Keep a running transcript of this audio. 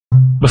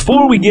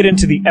Before we get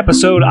into the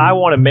episode, I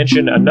want to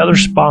mention another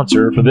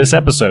sponsor for this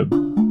episode.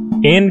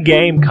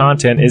 In-Game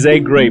Content is a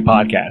great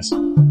podcast.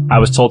 I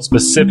was told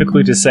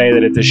specifically to say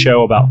that it's a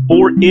show about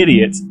 4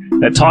 idiots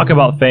that talk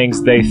about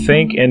things they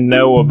think and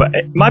know about.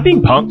 Am I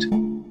being punked?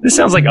 This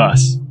sounds like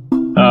us.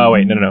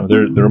 Wait, no.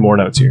 There are more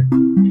notes here.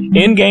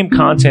 In-Game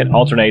Content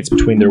alternates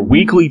between their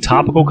weekly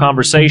topical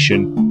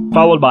conversation,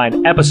 followed by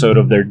an episode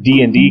of their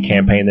D&D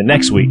campaign the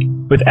next week,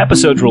 with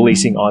episodes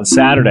releasing on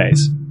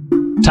Saturdays.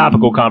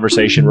 Topical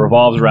conversation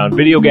revolves around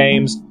video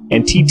games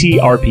and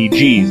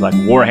TTRPGs like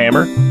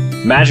Warhammer,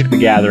 Magic the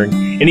Gathering,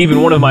 and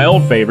even one of my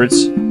old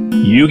favorites,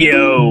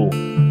 Yu-Gi-Oh!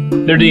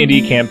 Their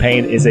D&D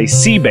campaign is a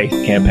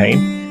sea-based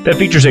campaign that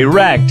features a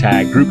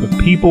ragtag group of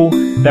people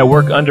that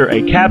work under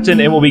a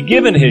captain and will be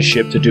given his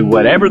ship to do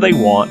whatever they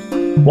want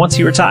once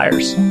he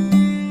retires.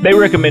 They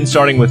recommend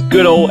starting with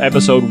good old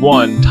episode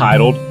 1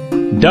 titled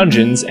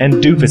Dungeons and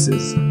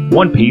Doofuses,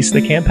 One Piece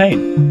the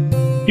Campaign.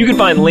 You can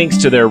find links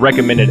to their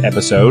recommended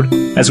episode,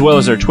 as well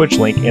as their Twitch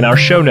link in our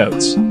show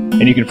notes.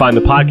 And you can find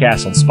the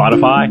podcast on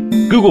Spotify,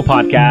 Google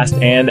Podcast,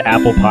 and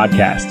Apple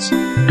Podcasts.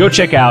 Go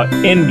check out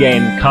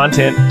In-Game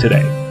Content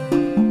today.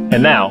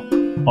 And now,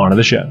 on to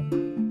the show.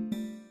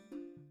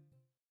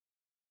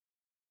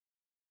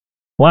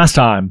 Last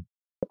time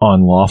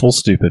on Lawful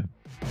Stupid.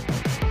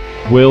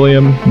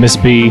 William, Miss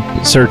B,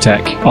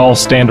 Surtek all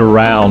stand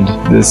around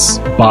this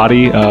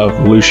body of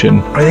Lucian.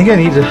 I think I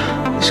need to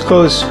just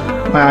close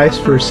my eyes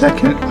for a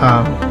second.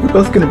 We're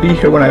both going to be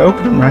here when I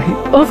open them, right?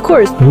 Oh, of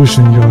course.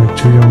 Lucian, you're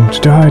too young to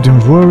die.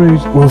 Don't worry.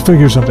 We'll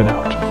figure something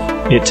out.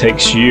 It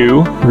takes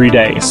you 3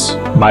 days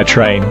by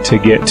train to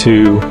get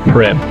to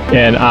Prim.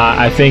 And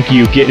I think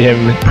you get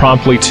him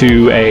promptly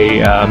to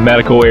a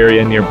medical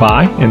area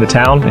nearby in the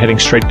town, heading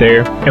straight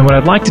there. And what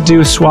I'd like to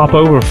do is swap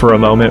over for a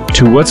moment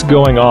to what's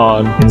going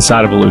on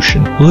inside of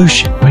Lucian.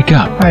 Lucian, wake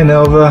up. Hi,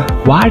 Nova.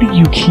 Why do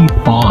you keep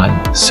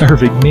on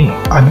serving me?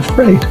 I'm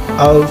afraid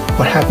of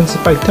what happens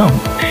if I don't.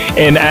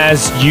 And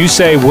as you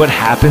say, what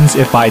happens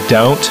if I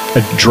don't?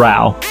 A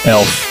drow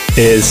elf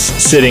is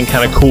sitting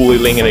kind of coolly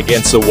leaning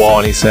against the wall,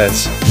 and he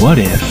says, what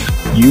if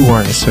you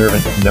weren't a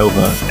servant of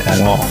Nova at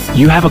all?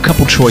 You have a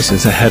couple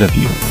choices ahead of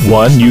you.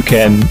 One, you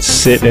can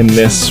sit in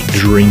this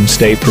dream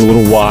state for a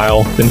little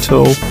while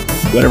until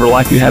whatever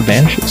life you have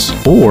vanishes.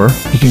 Or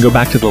you can go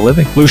back to the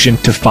living. Lucian,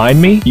 to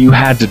find me, you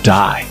had to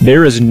die.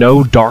 There is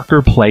no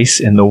darker place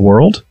in the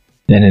world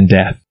than in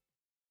death.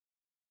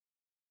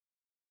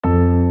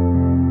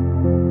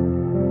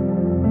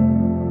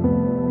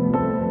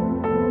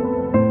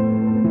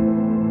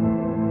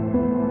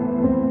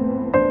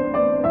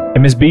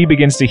 And Miss B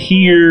begins to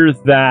hear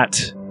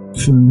that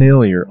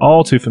familiar,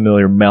 all too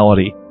familiar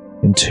melody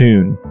and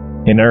tune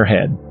in her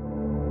head.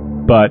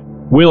 But,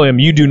 William,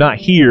 you do not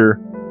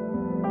hear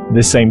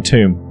this same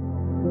tune.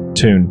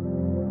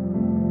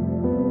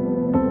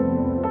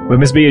 But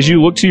Miss B, as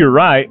you look to your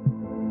right,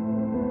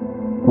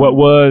 what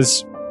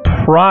was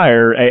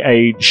prior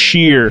a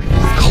sheer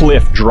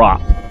cliff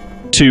drop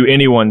to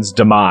anyone's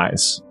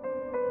demise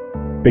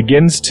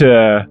begins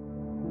to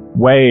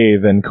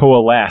wave and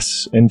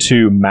coalesce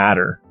into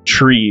matter.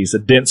 Trees, a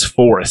dense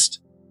forest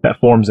that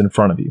forms in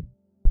front of you.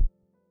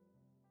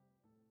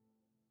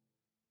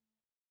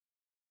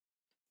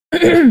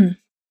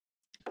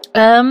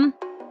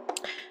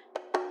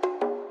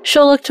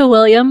 She'll look to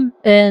William,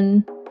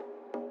 and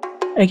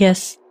I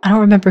guess I don't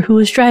remember who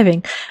was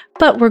driving,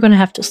 but we're gonna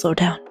have to slow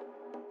down.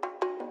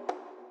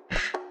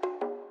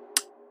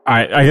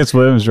 I guess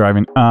William's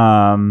driving.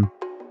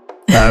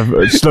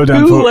 Slow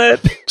down for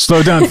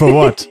slow down for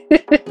what?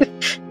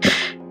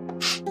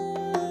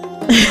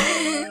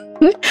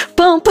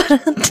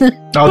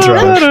 I'll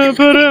drive.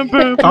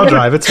 I'll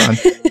drive, it's fine.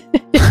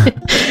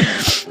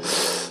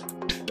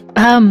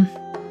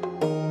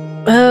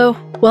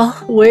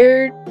 Well,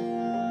 we're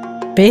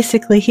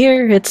basically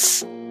here.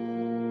 It's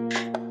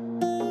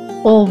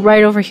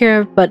right over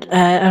here, but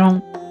I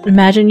don't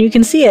imagine you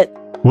can see it.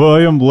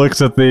 William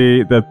looks at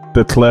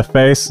the cliff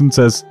face and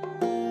says,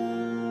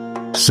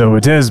 so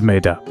it is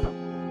made up.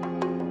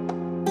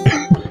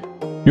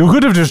 You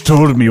could have just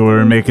told me we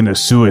were making a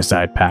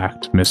suicide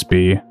pact, Miss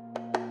B.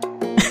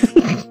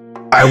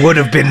 I would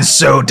have been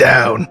so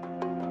down.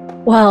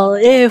 Well,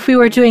 if we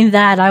were doing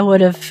that, I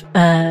would have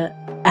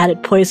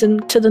added poison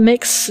to the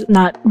mix,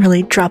 not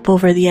really drop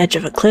over the edge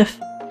of a cliff.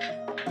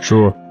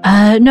 Sure.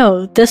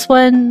 No, this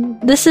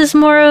is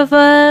more of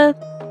a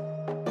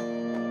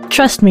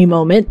trust me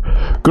moment.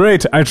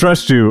 Great, I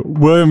trust you.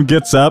 William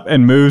gets up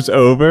and moves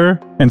over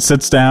and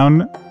sits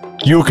down.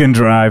 You can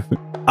drive.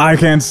 I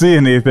can't see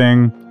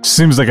anything.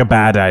 Seems like a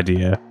bad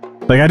idea.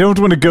 Like, I don't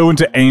want to go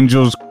into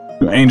Angel's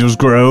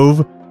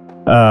Grove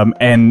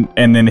and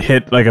then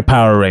hit like a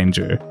Power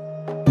Ranger.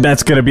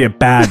 That's gonna be a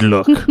bad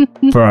look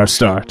for our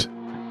start.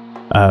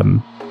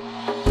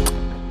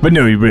 But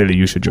no,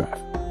 you should drive.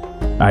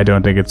 I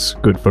don't think it's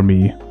good for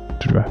me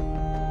to drive.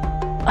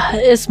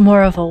 It's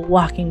more of a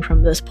walking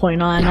from this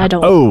point on. I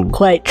don't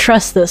quite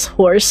trust this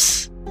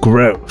horse.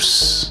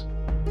 Gross.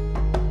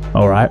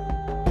 Alright.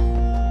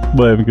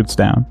 William gets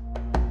down.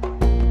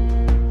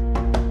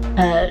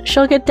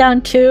 She'll get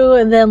down too,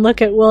 and then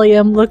look at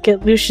William, look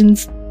at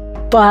Lucian's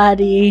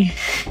body.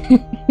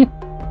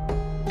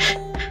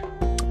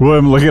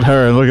 William, look at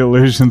her and look at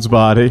Lucian's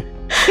body.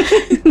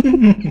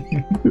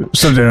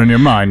 Something on your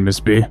mind, Miss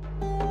B.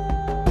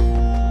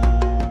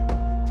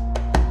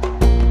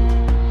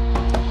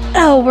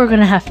 Oh, we're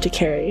gonna have to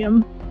carry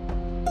him.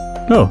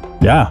 Oh,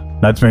 yeah,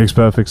 that makes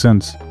perfect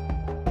sense.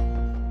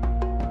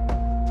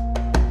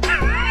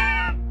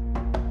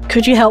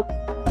 Could you help?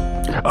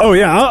 Oh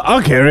yeah,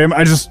 I'll carry him.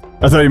 I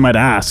thought you might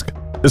ask.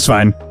 It's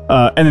fine.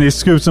 And then he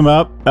scoops him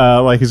up,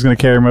 like he's gonna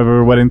carry him over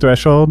a wedding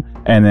threshold,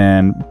 and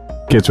then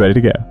gets ready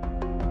to go.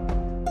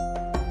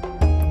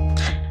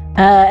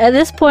 At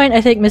this point,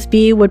 I think Miss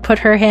B would put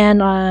her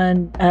hand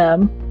on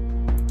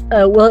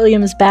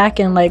William's back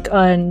and like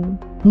on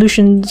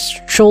Lucian's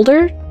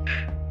shoulder,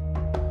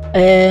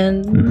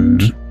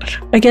 and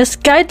I guess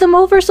guide them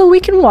over so we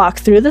can walk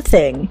through the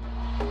thing.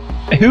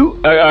 Who?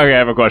 Okay, I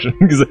have a question.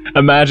 Because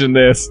imagine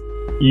this: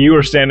 you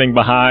are standing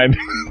behind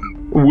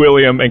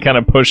William and kind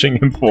of pushing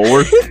him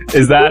forward.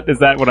 Is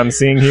that what I'm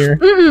seeing here?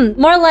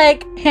 More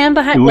like hand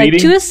behind, leading?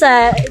 like to his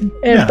side,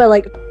 but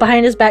like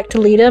behind his back to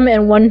lead him,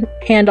 and one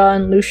hand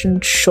on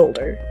Lucian's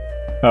shoulder.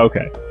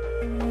 Okay.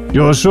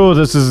 You're sure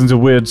this isn't a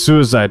weird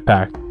suicide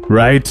pact,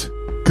 right?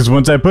 Because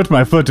once I put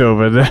my foot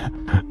over,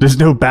 there's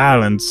no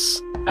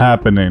balance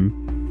happening.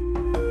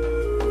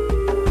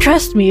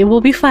 Trust me,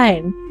 we'll be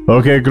fine.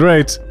 Okay,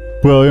 great.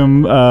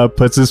 William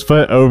puts his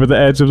foot over the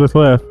edge of the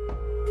cliff.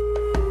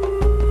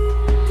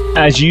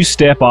 As you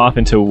step off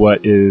into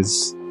what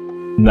is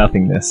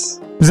nothingness.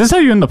 Is this how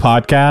you end the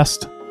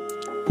podcast?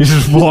 You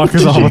just walk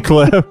us off a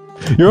cliff?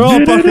 You're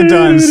all fucking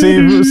done.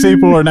 See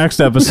for next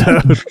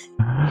episode.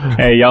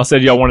 Hey, y'all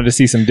said y'all wanted to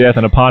see some death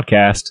in a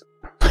podcast.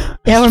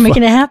 Yeah, we're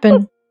making it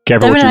happen.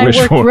 Careful Devin what you and I wish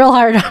worked for. real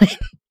hard on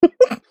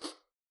it.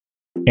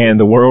 And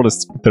the world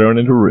is thrown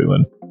into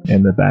ruin,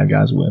 and the bad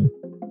guys win.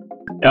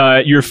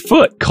 Your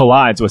foot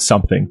collides with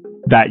something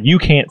that you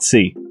can't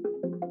see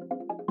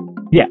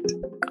yet.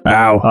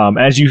 Ow.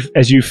 As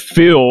you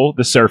feel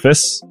the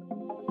surface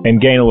and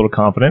gain a little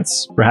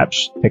confidence,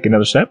 perhaps take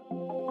another step.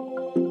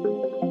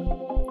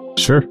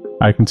 Sure.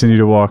 I continue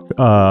to walk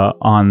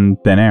on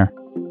thin air.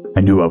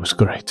 I knew I was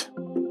great.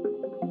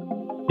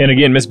 And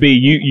again, Miss B,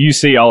 you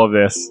see all of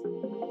this.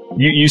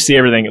 You see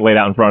everything laid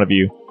out in front of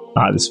you,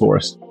 this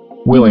forest.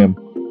 William,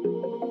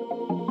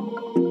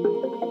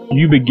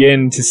 you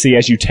begin to see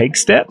as you take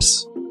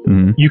steps,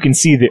 you can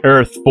see the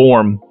earth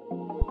form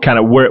kind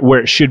of where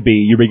it should be.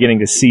 You're beginning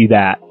to see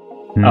that.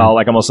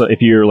 Like almost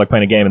if you're like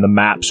playing a game and the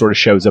map sort of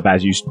shows up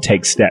as you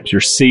take steps.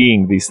 You're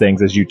seeing these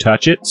things as you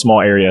touch it.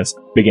 Small areas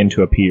begin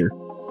to appear.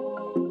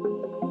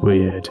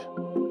 Weird.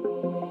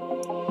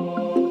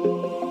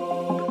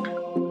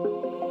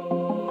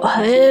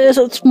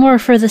 It's more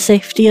for the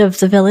safety of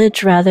the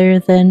village rather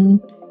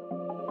than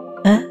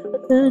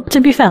to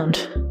be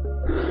found.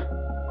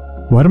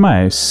 What am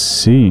I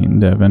seeing,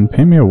 Devin?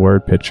 Paint me a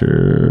word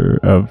picture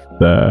of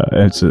the...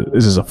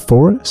 Is this a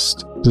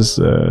forest? Is this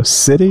a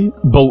city?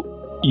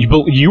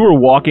 You were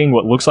walking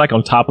what looks like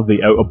on top of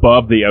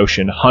above the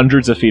ocean,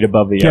 hundreds of feet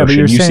above the Yeah, but ocean.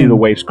 you're You see saying the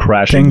waves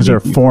crashing. Things are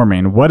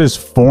forming. What is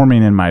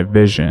forming in my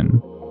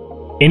vision?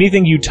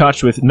 Anything you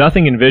touch with,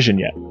 nothing in vision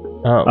yet.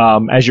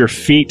 Oh. As your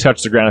feet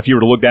touch the ground, if you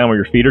were to look down where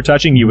your feet are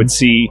touching, you would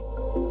see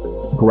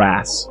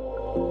grass.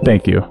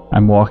 Thank you.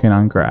 I'm walking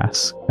on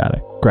grass. Got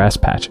it. Grass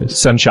patches.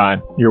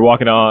 Sunshine. You're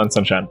walking on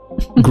sunshine.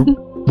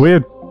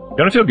 Weird.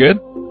 Don't it feel good?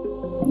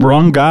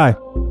 Wrong guy.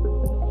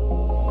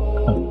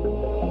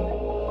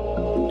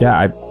 Yeah,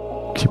 I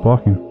keep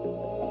walking.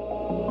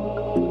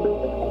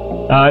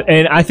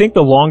 And I think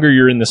the longer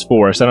you're in this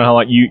forest, I don't know how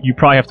long, you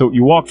probably have to,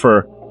 you walk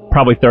for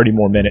probably 30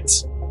 more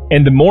minutes.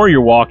 And the more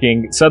you're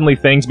walking, suddenly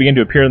things begin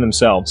to appear in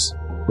themselves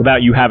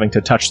without you having to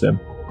touch them.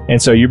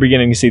 And so you're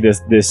beginning to see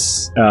this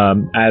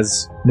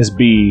as Miss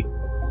B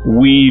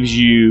weaves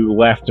you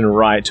left and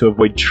right to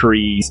avoid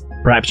trees.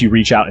 Perhaps you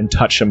reach out and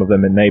touch some of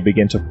them and they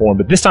begin to form,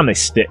 but this time they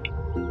stick.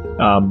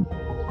 And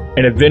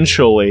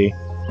eventually,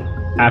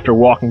 after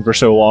walking for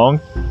so long,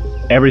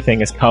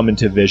 everything has come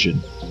into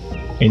vision.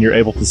 And you're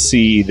able to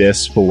see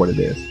this for what it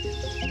is.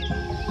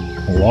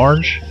 A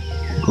large,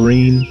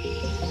 green,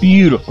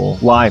 beautiful,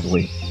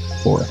 lively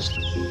forest.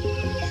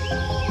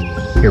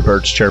 Hear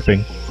birds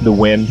chirping. The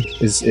wind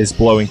is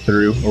blowing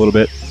through a little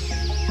bit.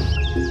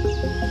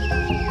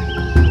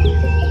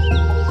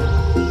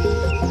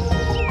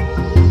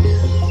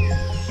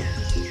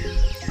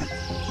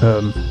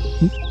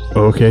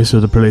 Okay, so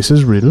the place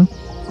is real.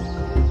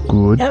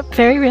 Good. Yep,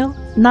 very real.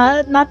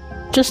 Not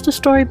just a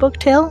storybook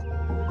tale.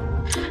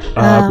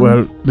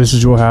 Well, this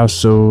is your house,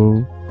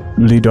 so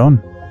lead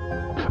on.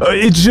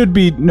 It should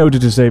be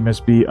noted to say, Miss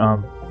B,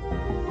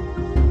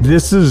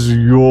 this is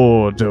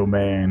your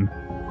domain.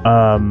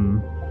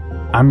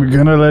 I'm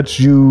gonna let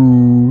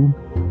you,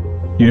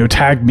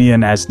 tag me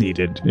in as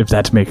needed, if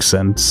that makes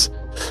sense.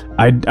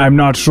 I'm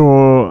not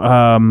sure,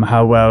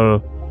 how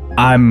well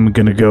I'm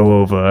gonna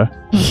go over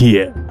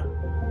here.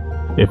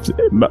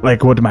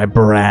 Like what my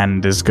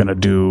brand is gonna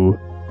do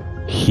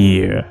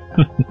here.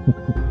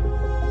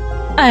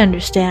 I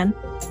understand.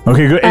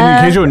 Okay, good.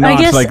 In case you're I not,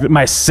 guess- like,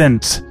 my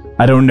scent,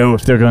 I don't know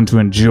if they're going to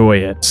enjoy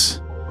it.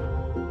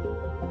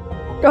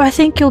 Oh, I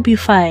think you'll be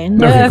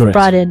fine. Okay, I've great.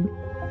 brought in.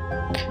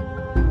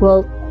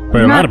 Well,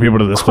 Bring a lot not of people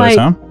to this quite place,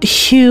 huh?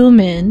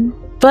 human,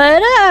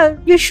 but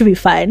you should be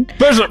fine.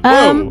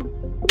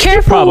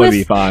 Careful Probably with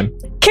be fine.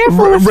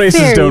 careful with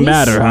Races fairies. don't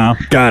matter, huh?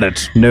 Got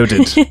it.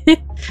 Noted.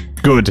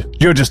 Good.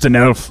 You're just an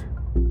elf.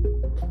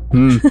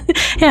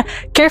 Yeah,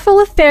 careful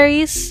with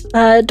fairies.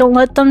 Don't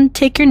let them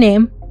take your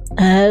name.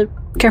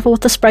 Careful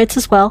with the sprites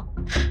as well.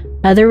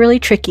 They're really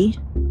tricky.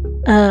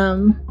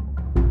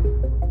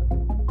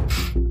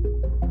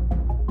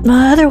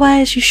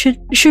 Otherwise, you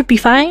should be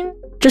fine.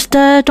 Just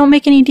don't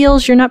make any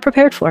deals you're not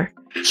prepared for.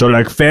 So,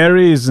 like,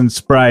 fairies and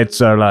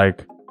sprites are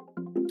like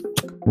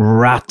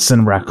rats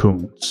and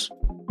raccoons.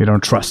 You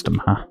don't trust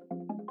them, huh?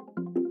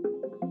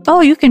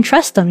 Oh, you can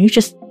trust them. You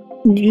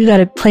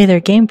gotta play their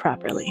game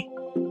properly.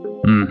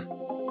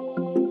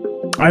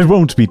 I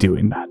won't be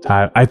doing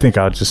that. I think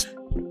I'll just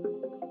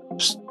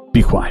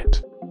be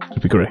quiet.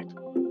 It'll be great.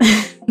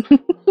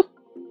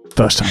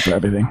 First time for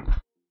everything.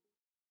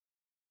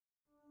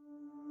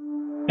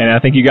 And I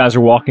think you guys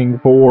are walking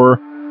for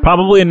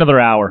probably another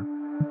hour.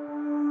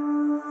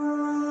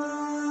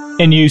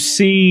 And you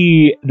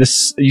see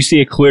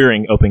a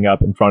clearing opening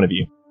up in front of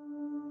you.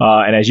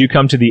 And as you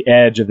come to the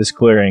edge of this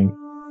clearing,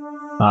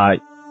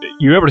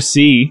 you're able to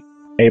see,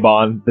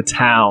 Avon, the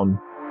town,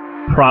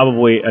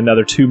 probably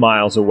another 2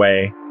 miles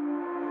away.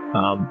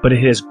 But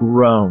it has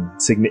grown.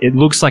 It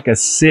looks like a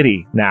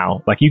city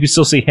now. Like, you can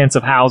still see hints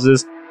of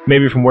houses,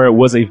 maybe from where it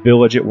was a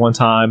village at one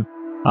time.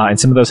 And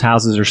some of those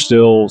houses are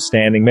still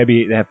standing.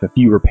 Maybe they have a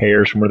few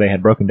repairs from where they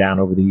had broken down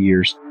over the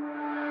years.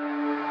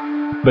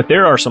 But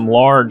there are some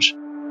large,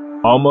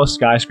 almost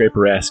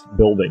skyscraper-esque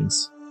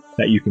buildings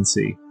that you can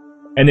see.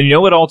 And then you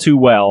know it all too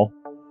well.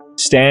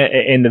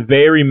 In the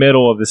very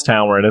middle of this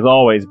town, where it has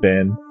always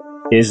been,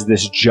 is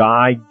this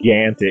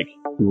gigantic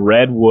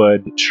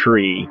redwood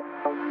tree.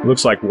 It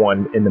looks like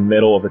one in the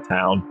middle of the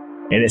town,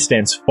 and it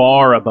stands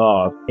far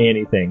above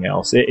anything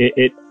else.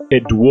 It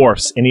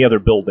dwarfs any other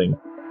building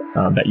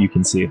that you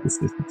can see at this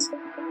distance.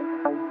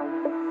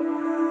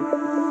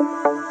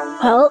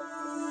 Well,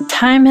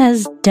 time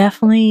has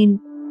definitely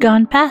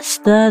gone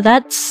past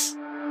that's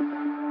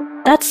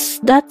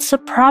a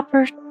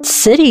proper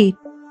city.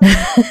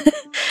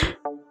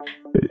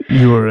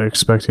 You were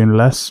expecting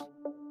less?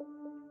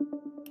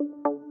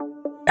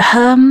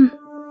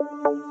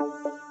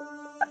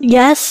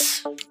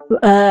 Yes.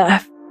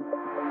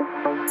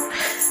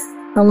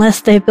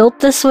 Unless they built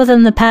this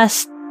within the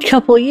past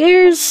couple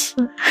years.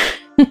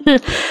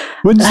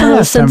 When's the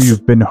last time since-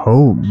 you've been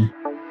home?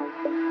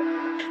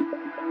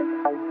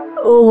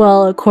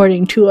 Well,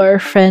 according to our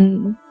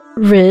friend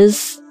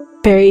Riz,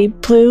 Berry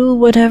Blue,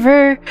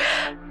 whatever,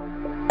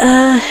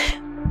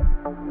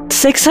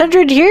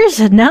 600 years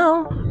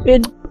now.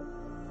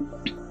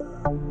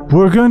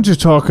 We're going to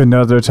talk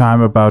another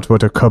time about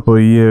what a couple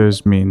of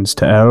years means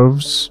to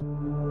elves.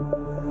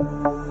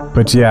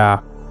 But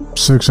yeah,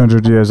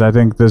 600 years, I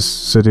think this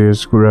city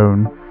has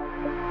grown.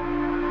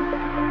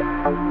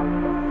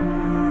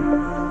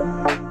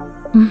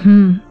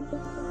 Mm-hmm.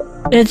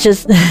 It's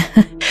just...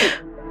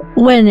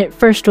 when it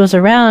first was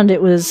around,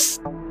 it was...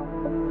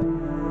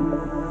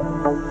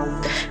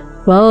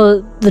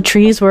 Well, the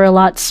trees were a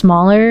lot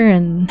smaller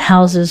and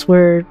houses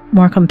were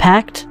more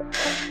compact.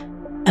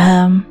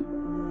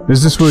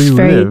 Is this where you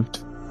very-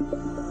 lived?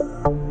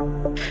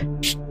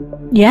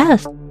 Yeah,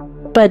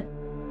 but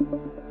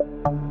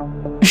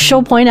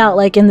she'll point out,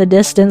 like, in the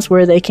distance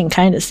where they can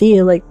kind of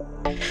see, like,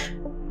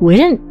 we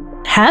didn't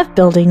have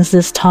buildings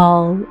this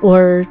tall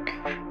or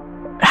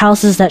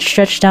houses that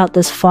stretched out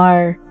this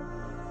far.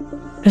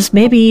 There's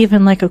maybe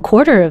even like a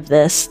quarter of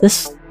this.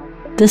 This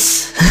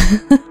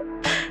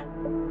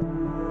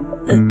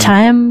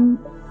time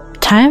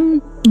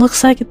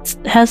looks like it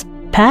has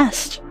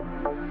passed.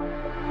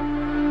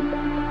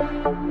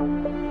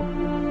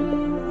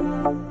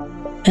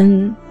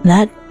 And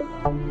that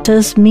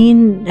does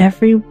mean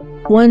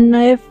everyone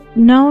I've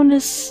known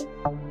is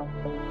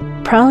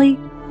probably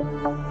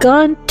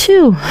gone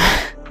too.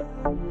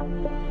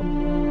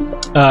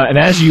 And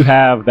as you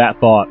have that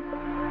thought,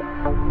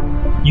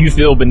 you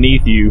feel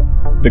beneath you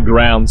the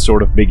ground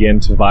sort of begin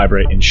to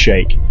vibrate and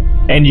shake.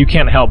 And you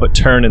can't help but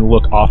turn and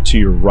look off to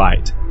your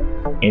right.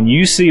 And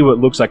you see what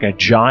looks like a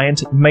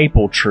giant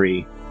maple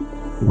tree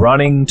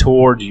running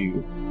toward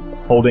you,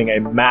 holding a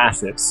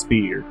massive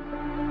spear.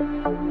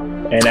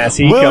 And as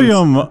he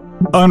William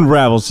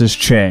unravels his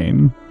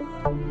chain.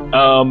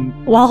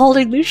 While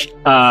holding Lucian?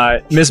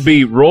 Miss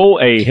B, roll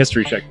a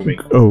history check for me.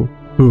 Oh,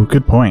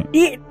 good point.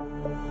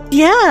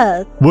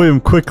 Yeah. William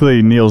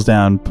quickly kneels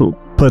down,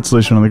 puts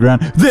Lucian on the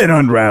ground, then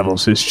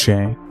unravels his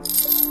chain.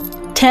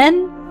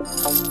 10?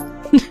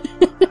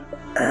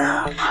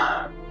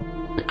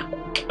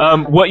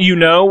 What you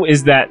know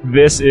is that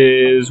this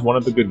is one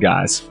of the good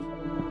guys.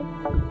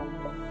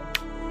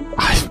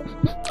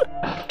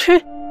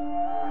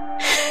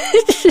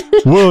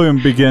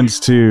 William begins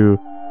to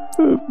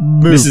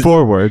move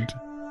forward.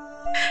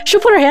 She'll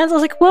put her hands. I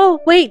was like, whoa,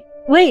 wait,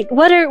 Wait,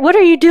 what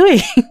are you doing?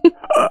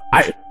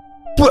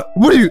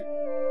 What are you?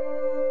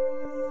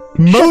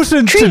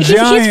 Motion Tree, to he's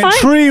giant fine.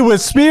 tree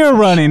with spear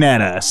running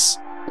at us.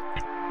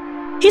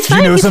 He's Do you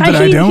fine. know He's something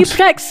fine. I He don't?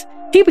 protects.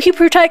 He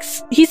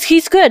protects.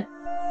 He's good.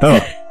 Oh,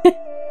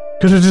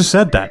 could have just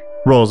said that.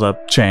 Rolls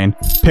up chain,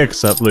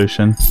 picks up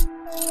Lucian.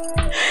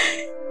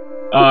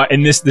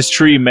 And this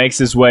tree makes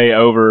its way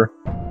over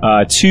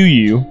to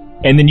you,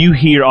 and then you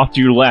hear off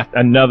to your left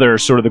another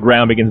sort of the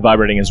ground begins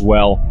vibrating as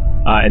well.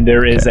 And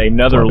there is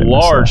another Probably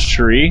large myself.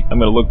 tree. I'm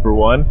going to look for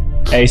one.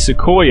 A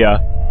sequoia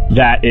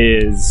that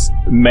is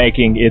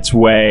making its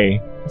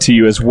way to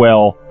you as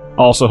well,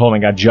 also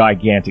holding a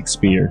gigantic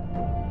spear.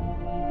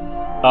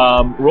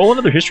 Roll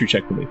another history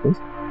check for me, please.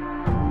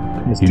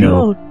 You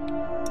know,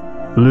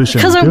 Lucian,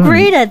 Because I'm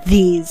great at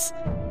these.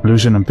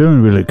 Lucian, I'm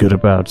feeling really good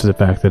about the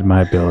fact that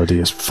my ability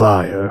is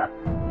fire.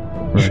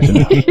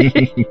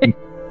 Right now.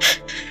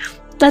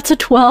 That's a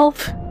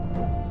 12.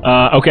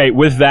 Okay,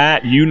 with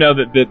that, you know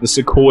that the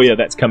sequoia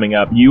that's coming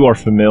up, you are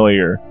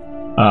familiar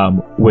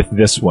with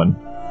this one.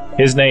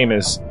 His name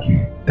is,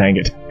 dang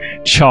it,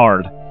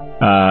 Chard.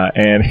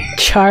 And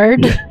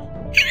Chard. Yeah.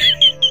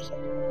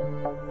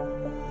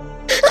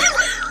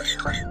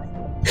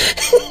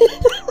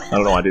 I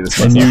don't know why I do this.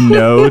 And myself. you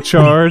know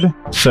Chard,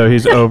 so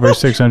he's over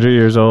 600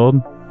 years old.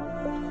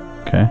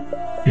 Okay.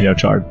 You know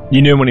Chard.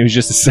 You knew him when he was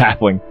just a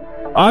sapling.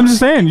 I'm just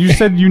saying, you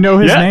said you know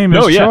his Yeah, name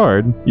no, is yeah.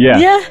 Chard. Yeah.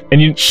 Yeah. And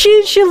you.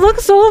 She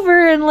looks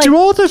over and like. Do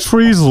all the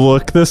trees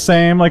look the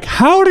same? Like,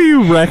 how do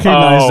you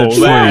recognize a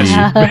tree?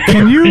 Yeah.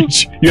 Can you have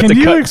to can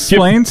you cut-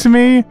 explain to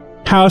me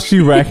how she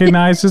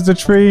recognizes the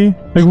tree?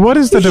 Like, what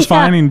is the Yeah.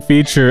 defining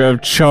feature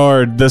of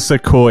Chard the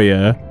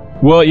sequoia?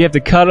 Well, you have to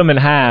cut them in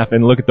half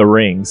and look at the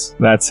rings.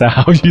 That's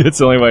how. That's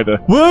the only way to.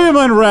 William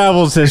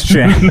unravels his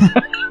chain.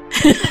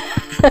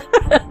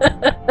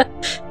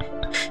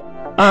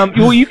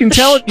 Well, you can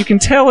tell it. You can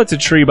tell it's a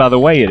tree by the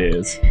way it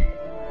is.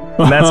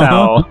 And that's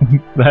how.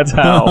 That's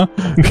how.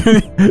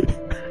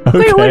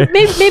 Wait,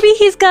 maybe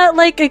he's got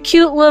like a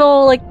cute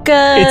little like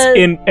It's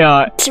in.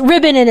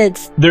 ribbon in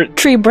its There.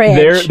 tree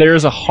branch.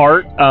 There's a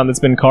heart that's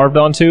been carved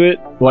onto it.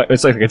 Like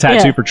it's like a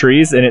tattoo Yeah. for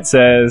trees, and it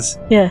says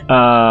Yeah.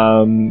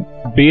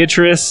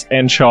 Beatrice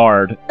and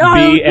Chard. Oh,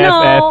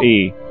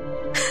 BFFE.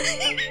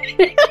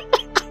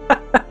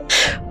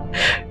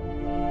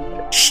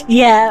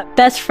 Yeah,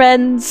 best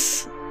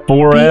friends.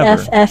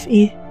 Forever.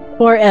 BFFE.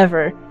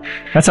 Forever.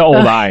 That's how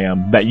old I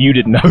am. That you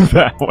didn't know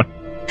that one.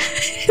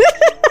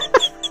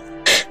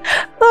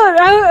 Oh,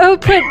 I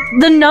would put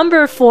the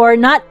number 4,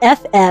 not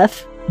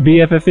FF.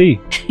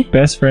 BFFE.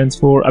 Best friends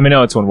for. I mean,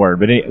 no, it's one word.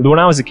 But when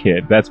I was a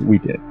kid, that's what we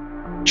did.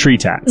 Tree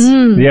tats.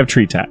 Mm. You have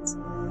tree tats.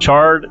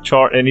 Chard,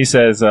 and he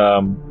says,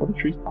 what do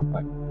trees look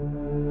like?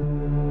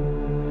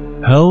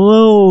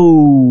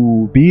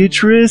 Hello,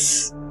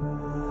 Beatrice.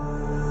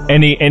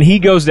 And he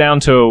goes down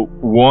to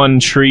one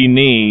tree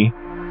knee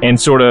and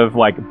sort of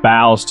like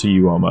bows to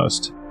you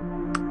almost.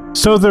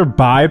 So they're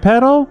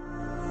bipedal?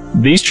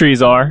 These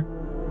trees are.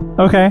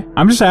 Okay,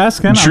 I'm just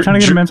asking. I'm trying to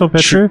get a mental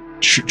picture.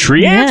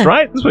 Tree ants, Yeah.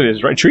 right? That's what it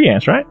is, right? Tree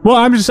ants, right? Well,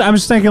 I'm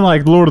just thinking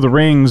like Lord of the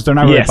Rings. They're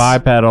not really Yes.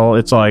 bipedal.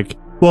 It's like,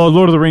 well,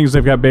 Lord of the Rings,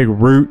 they've got big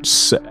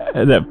roots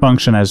that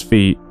function as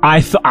feet.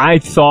 I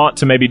thought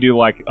to maybe do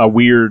like a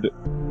weird,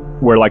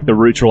 where like the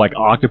roots were like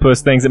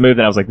octopus things that moved,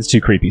 and I was like, this is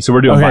too creepy. So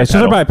we're doing Okay, bipedal. so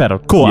they're bipedal.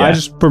 Cool. Yeah. I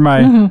just for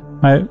my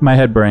Mhm. my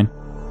head brain.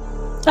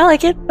 I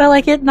like it. I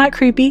like it. Not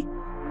creepy.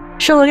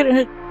 She'll look at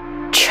it.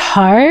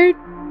 Chard,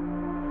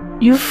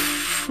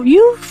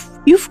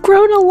 you've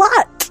grown a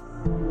lot.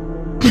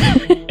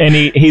 And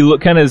he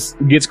look kind of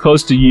gets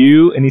close to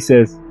you, and he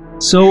says,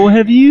 "So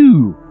have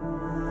you."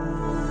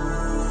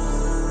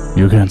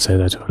 You can't say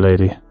that to a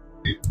lady.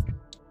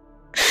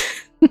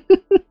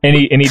 And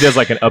he does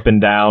like an up and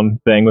down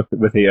thing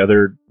with the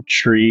other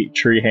tree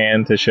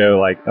hand to show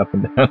like up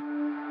and down.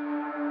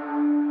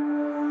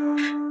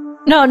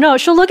 No.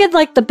 She'll look at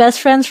like the best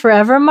friends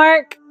forever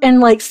mark and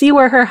like see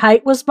where her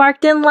height was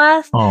marked in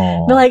last.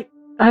 Oh, But like,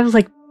 I was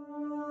like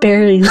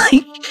barely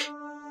like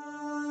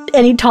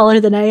any taller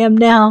than I am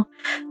now.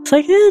 It's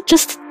like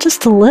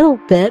just a little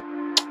bit.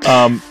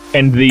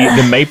 and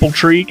the maple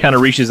tree kind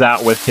of reaches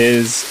out with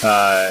his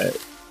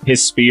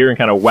spear and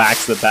kind of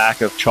whacks the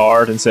back of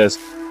Chard and says,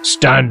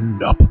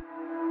 "Stand up."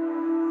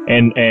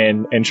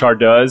 And Chard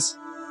does,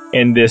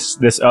 and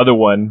this other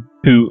one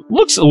who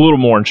looks a little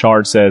more in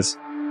charge says,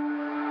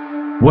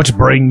 "What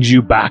brings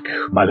you back,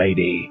 my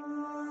lady?"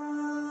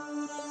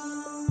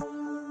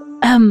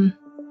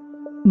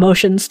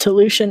 Motions to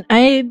Lucian.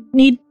 I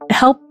need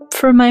help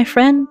for my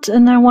friend,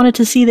 and I wanted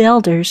to see the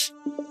elders.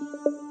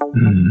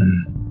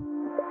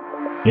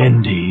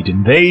 Indeed,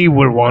 and they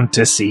will want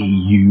to see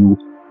you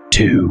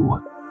too.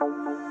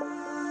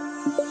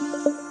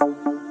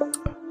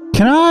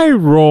 Can I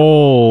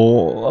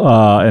roll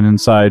an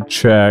inside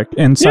check?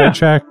 Yeah.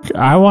 Check.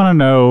 I want to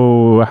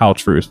know how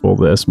truthful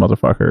this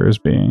motherfucker is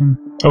being.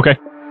 Okay.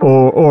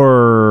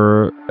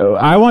 Or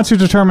I want to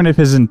determine if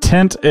his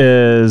intent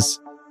is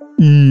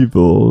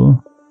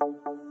evil.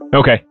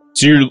 Okay.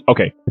 So you're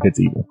okay. If it's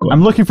evil, go ahead.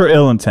 I'm looking for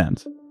ill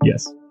intent.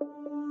 Yes.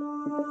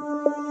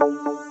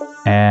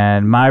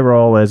 And my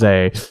roll is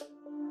a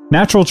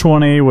natural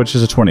 20, which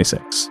is a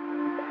 26.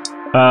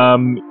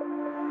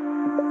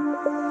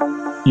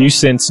 You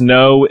sense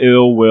no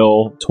ill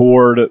will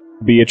toward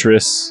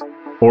Beatrice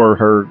or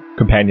her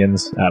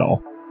companions at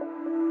all.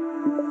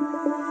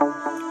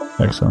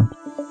 Excellent.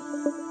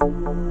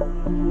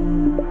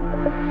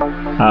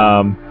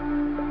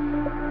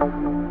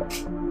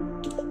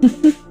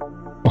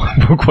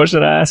 What question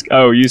did I ask?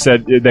 Oh, you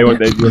said they want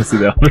to see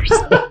the elders.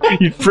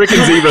 You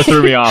freaking zebra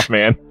threw me off,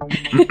 man.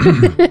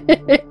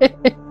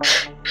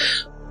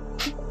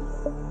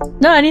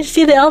 No, I need to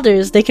see the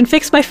elders. They can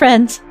fix my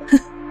friends.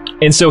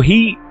 And so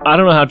I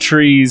don't know how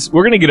trees,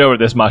 we're going to get over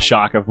this, my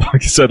shock of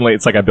like, suddenly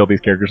it's like I built these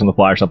characters on the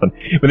fly or something.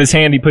 With his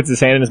hand, he puts his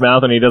hand in his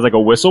mouth and he does like a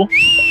whistle.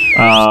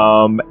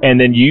 And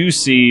then you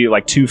see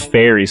like two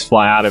fairies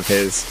fly out of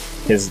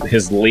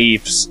his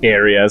leaves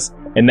areas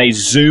and they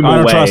zoom away. I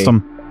don't trust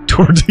him.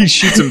 Towards, he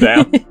shoots them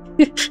down.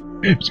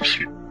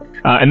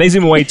 And they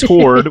zoom away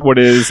toward what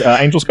is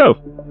Angel's Cove.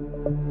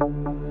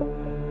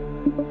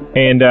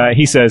 And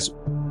he says,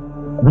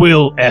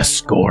 "We'll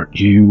escort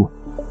you."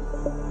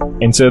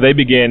 And so they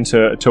begin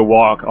to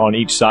walk on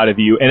each side of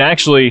you. And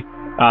actually,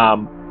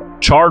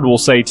 Chard will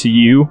say to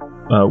you,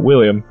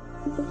 William,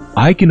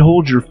 "I can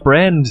hold your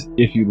friend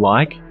if you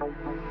like."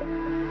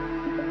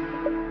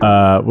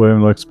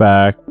 William looks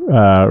back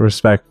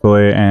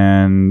respectfully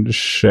and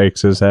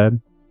shakes his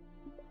head.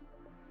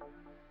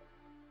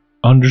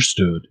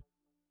 Understood.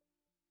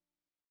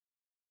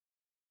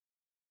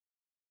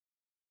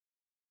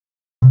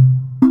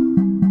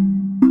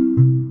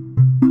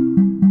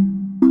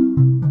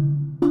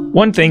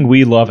 One thing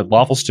we love at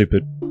Lawful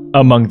Stupid,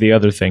 among the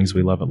other things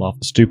we love at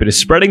Lawful Stupid, is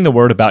spreading the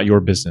word about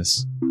your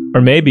business. Or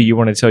maybe you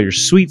want to tell your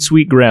sweet,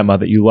 sweet grandma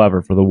that you love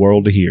her for the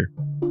world to hear.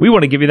 We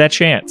want to give you that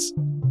chance.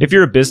 If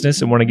you're a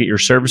business and want to get your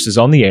services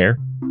on the air,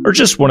 or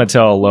just want to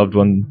tell a loved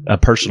one a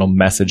personal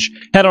message,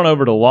 head on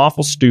over to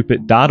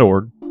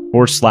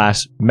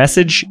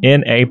lawfulstupid.org/message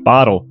in a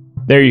bottle.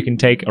 There you can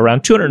take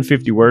around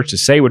 250 words to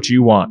say what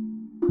you want.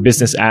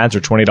 Business ads are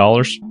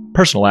 $20,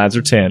 personal ads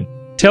are $10.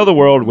 Tell the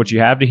world what you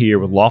have to hear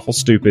with Lawful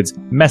Stupid's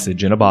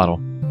Message in a Bottle.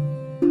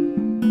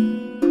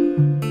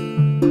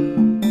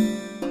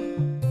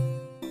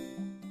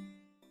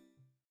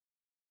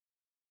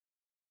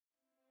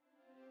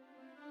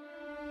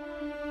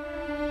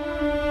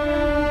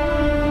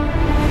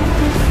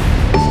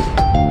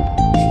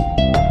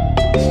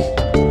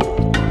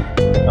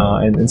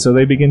 And so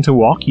they begin to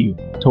walk you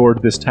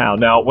toward this town.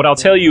 Now, what I'll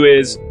tell you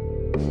is,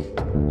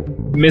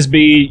 Ms.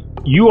 B,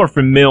 you are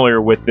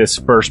familiar with this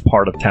first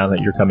part of town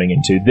that you're coming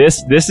into.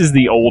 This is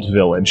the old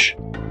village.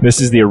 This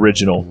is the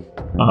original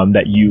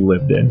that you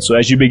lived in. So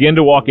as you begin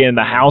to walk in,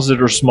 the houses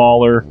are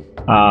smaller.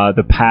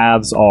 The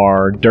paths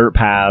are dirt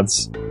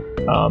paths.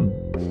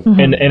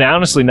 And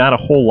honestly, not a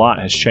whole lot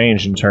has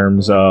changed in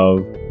terms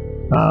of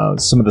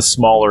some of the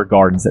smaller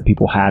gardens that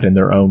people had in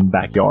their own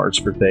backyards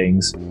for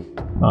things.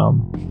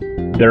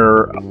 There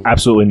are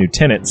absolutely new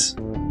tenants,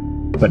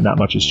 but not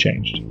much has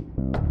changed.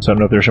 So I don't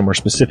know if there's somewhere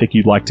specific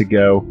you'd like to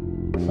go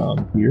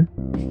here.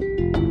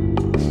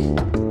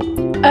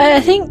 I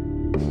think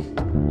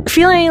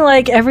feeling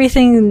like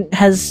everything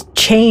has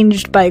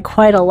changed by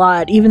quite a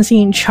lot. Even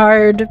seeing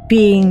Chard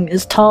being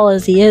as tall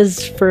as he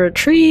is for a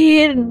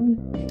tree, and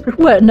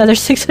another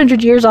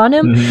 600 years on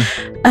him.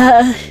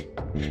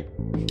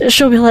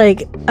 She'll be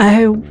like,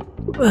 I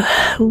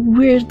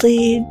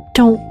weirdly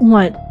don't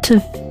want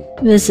to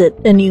visit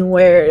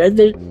anywhere.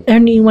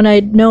 Anyone I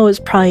know is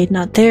probably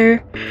not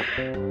there.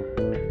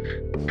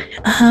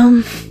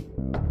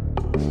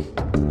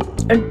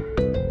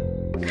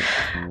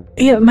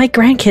 Yeah, my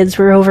grandkids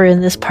were over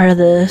in this part of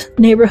the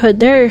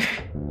neighborhood. They're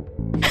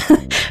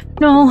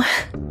no.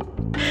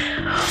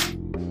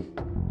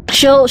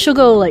 She'll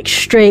go like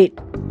straight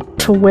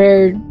to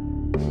where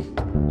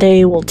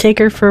they will take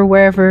her for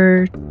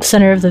wherever the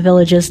center of the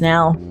village is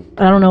now.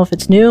 I don't know if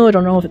it's new. I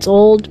don't know if it's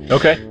old.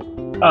 Okay.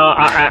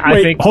 I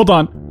Wait, think. hold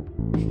on.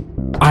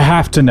 I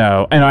have to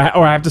know,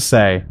 I have to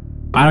say,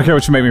 I don't care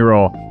what you make me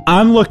roll.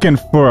 I'm looking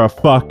for a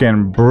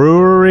fucking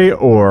brewery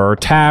or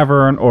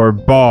tavern or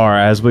bar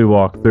as we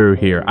walk through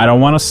here. I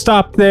don't want to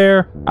stop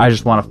there. I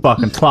just want to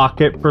fucking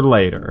clock it for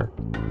later.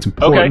 It's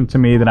important to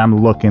me that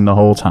I'm looking the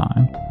whole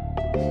time.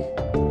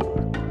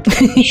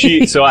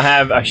 So I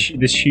have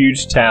this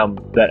huge town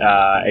that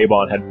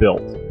Abon had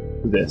built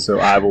for this, so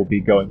I will be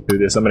going through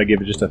this. I'm going to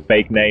give it just a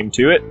fake name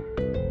to it.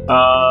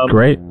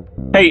 Great.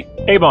 Hey,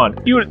 Abon,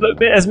 you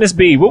as Miss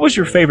B, what was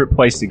your favorite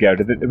place to go?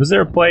 Was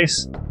there a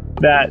place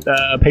that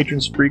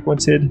patrons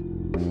frequented?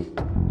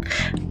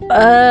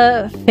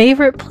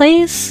 Favorite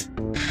place?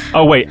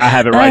 Oh wait, I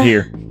have it right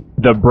here.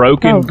 The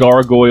Broken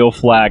Gargoyle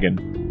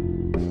Flagon.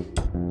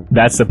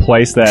 That's the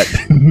place that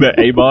that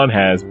Abon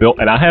has built,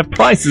 and I have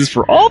prices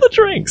for all the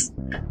drinks.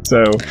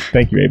 So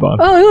thank you, Abon.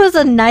 Oh, it was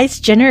a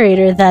nice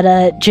generator that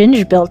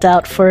Ginge built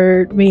out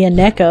for me and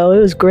Neko. It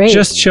was great.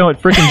 Just show it.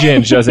 Freaking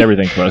Ginge does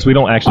everything for us. We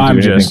don't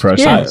actually do anything for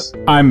ourselves.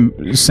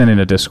 I'm sending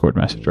a Discord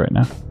message right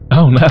now.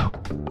 Oh no.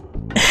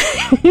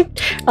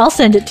 I'll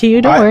send it to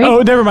you. Don't worry.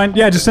 Oh, never mind.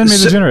 Yeah, just send me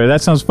the generator.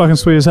 That sounds fucking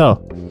sweet as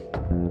hell.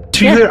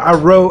 be clear, I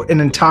wrote an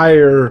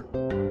entire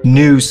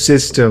new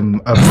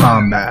system of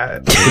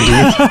combat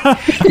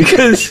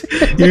because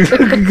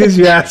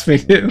you asked me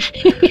to,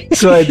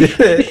 so I did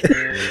it.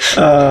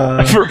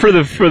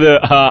 For the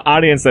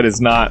audience that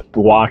is not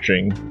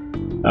watching,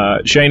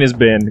 Shane has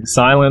been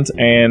silent,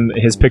 and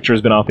his picture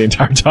has been off the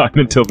entire time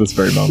until this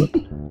very moment.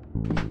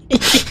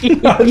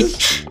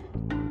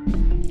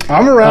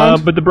 I'm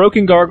around. But the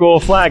broken gargoyle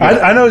flag.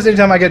 I notice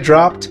anytime I get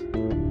dropped,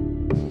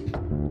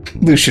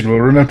 Lucian will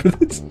remember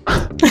this.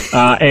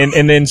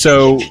 And then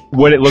so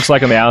what it looks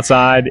like on the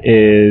outside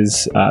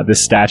is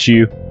this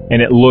statue,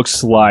 and it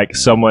looks like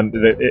someone.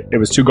 It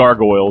was two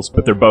gargoyles,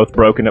 but they're both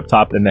broken up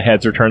top, and the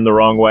heads are turned the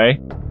wrong way,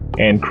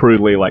 and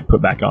crudely like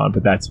put back on.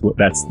 But that's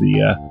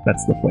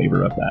the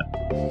flavor of that.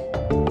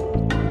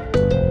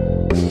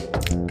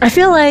 I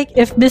feel like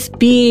if Miss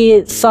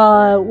B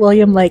saw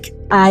William like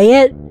eye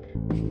it,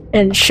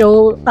 and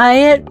she'll eye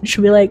it,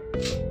 she'll be like,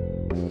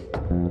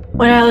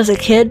 "When I was a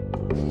kid,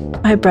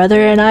 my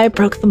brother and I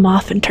broke them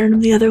off and turned them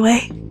the other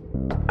way.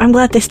 I'm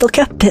glad they still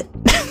kept it."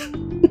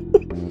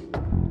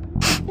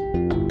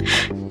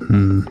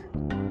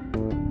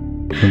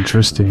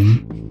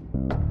 Interesting.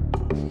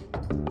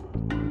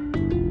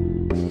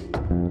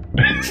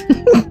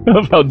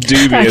 How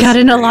dubious. I got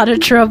in a lot of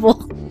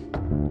trouble.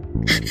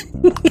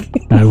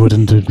 I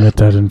wouldn't admit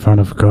that in front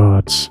of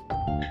gods.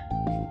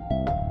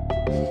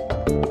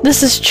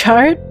 This is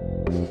Chart,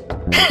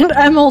 and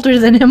I'm older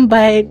than him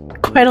by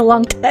quite a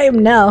long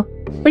time now.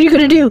 What are you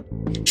gonna do?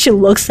 She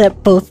looks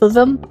at both of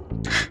them.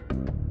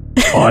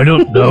 I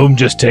don't know, I'm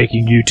just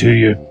taking you to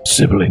your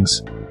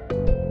siblings.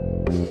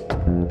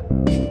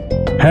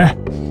 Huh?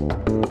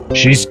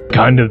 She's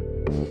kind of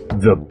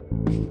the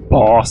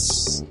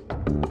boss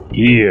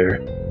here.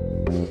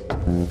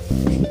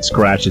 It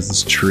scratches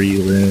his tree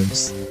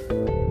limbs.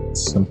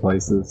 Some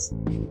places.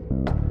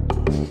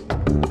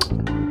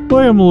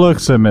 William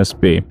looks at Miss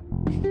B.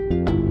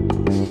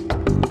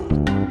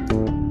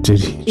 Did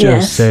he just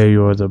Yes. say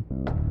you're the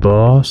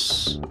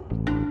boss?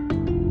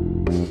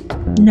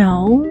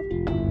 No.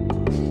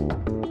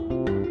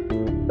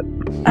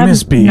 I'm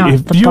Miss B, not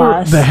if the you're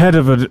boss. the head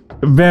of a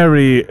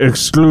very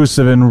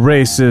exclusive and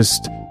racist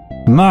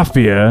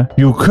mafia,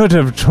 you could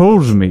have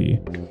told me.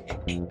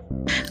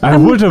 I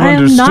would have I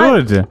am not-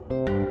 understood.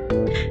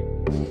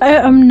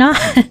 I'm not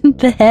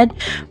the head.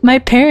 My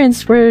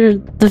parents were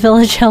the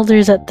village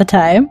elders at the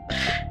time.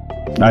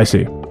 I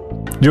see.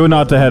 You're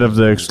not the head of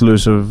the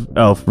exclusive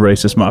elf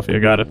racist mafia.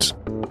 Got it.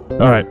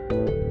 All right.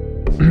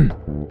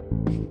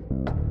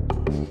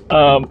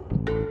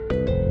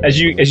 As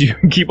you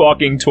keep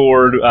walking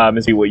toward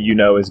Miss B, what you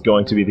know is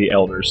going to be the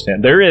Elder's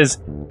tent. There is,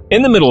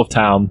 in the middle of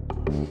town,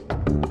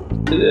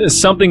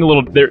 something a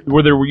little there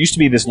where there used to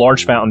be this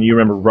large fountain. You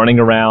remember running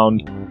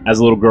around as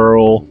a little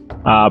girl,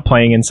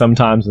 playing in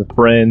sometimes with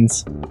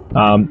friends,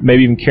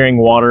 maybe even carrying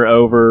water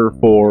over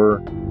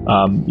for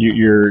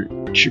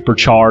for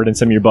Chard and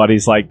some of your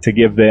buddies, like to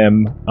give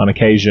them on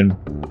occasion.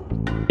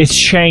 It's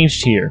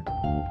changed here.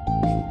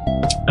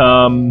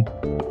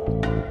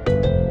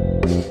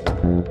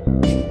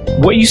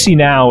 What you see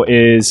now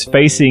is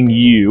facing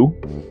you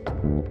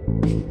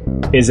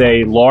is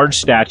a large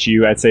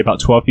statue, I'd say about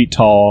 12 feet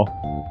tall,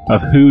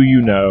 of who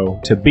you know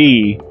to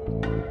be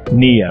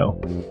Neo.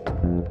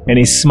 And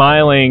he's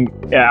smiling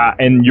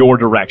in your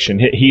direction.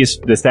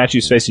 The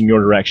statue's facing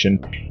your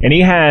direction. And he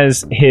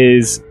has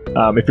his,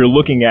 if you're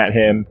looking at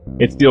him,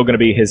 it's still going to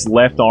be his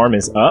left arm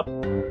is up,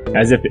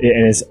 as if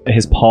and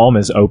his palm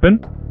is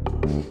open.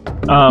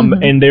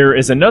 And there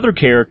is another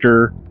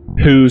character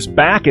whose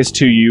back is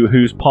to you,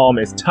 whose palm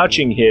is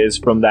touching his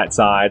from that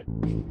side,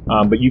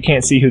 but you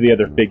can't see who the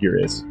other figure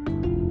is.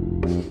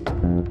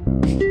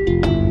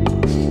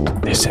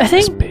 I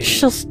think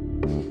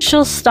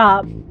she'll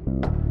stop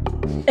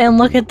and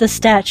look at the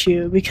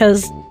statue,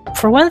 because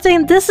for one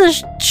thing, this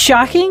is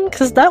shocking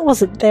because that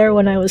wasn't there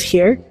when I was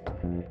here.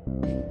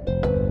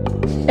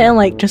 And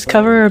like just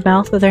cover her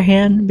mouth with her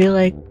hand and be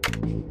like,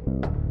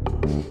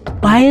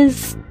 "Why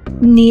is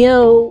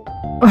Neo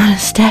on a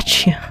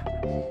statue?"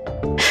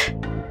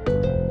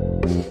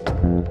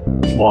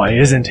 Why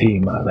isn't he,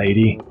 my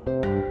lady?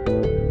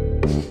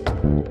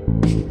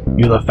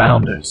 You're the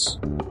founders.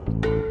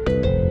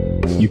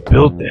 You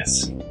built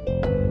this.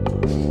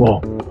 Well,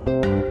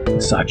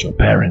 besides your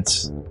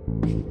parents.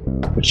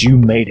 But you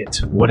made it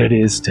what it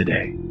is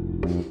today.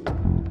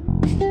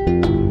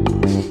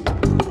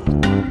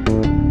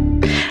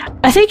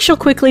 I think she'll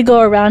quickly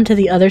go around to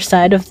the other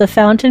side of the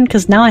fountain,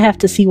 because now I have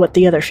to see what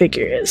the other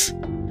figure is.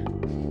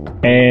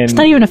 And It's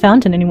not even a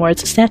fountain anymore,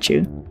 it's a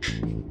statue.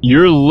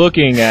 you're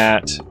looking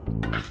at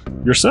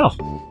yourself.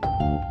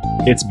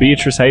 It's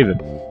Beatrice Haven.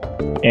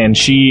 And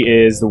she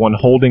is the one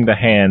holding the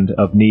hand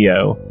of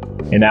Neo,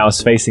 and now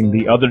is facing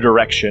the other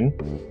direction.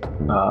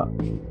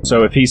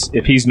 So if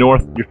he's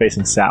north, you're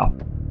facing south,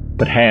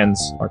 but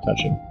hands are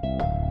touching.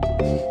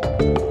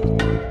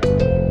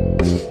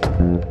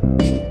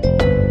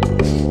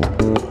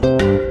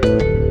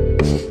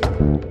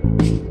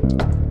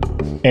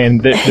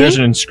 And there's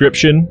an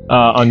inscription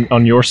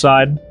on your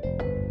side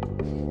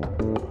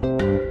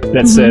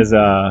that says,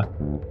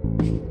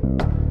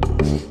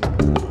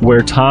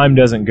 Where time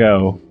doesn't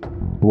go,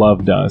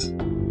 love does.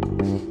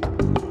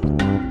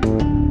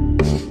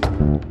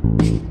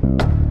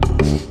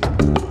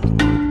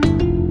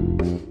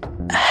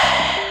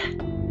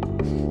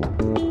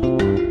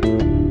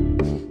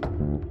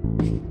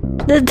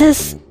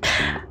 This.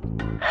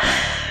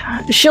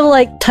 She'll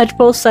like touch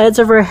both sides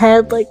of her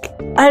head, like,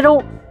 I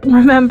don't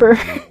remember.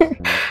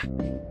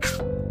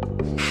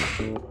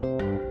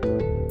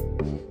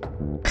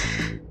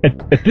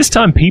 At this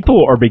time,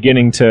 people are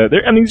beginning to.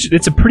 I mean,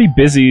 it's a pretty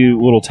busy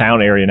little town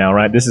area now,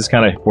 right? This is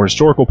kind of for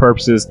historical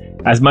purposes,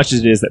 as much as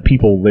it is that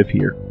people live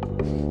here.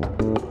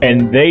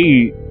 And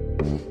they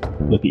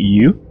look at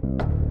you,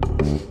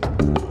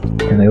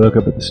 and they look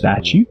up at the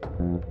statue,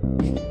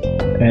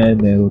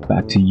 and they look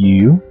back to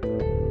you,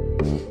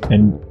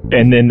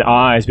 and then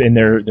eyes, and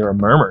there are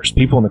murmurs,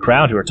 people in the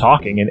crowd who are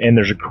talking, and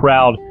there's a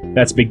crowd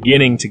that's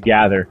beginning to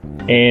gather,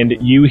 and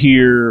you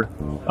hear,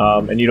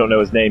 and you don't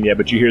know his name yet,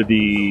 but you hear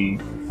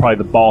probably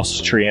the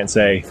boss Treant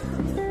say,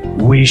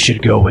 "We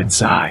should go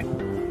inside."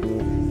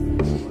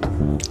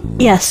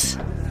 Yes,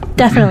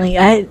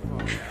 definitely.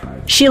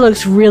 She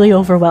looks really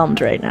overwhelmed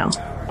right now.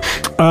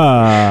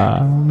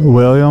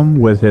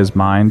 William, with his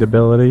mind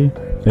ability,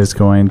 is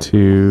going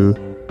to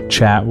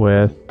chat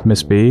with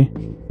Miss B.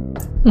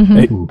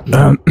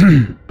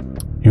 Mm-hmm.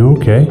 You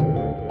okay?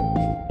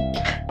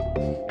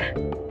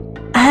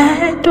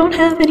 I don't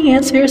have any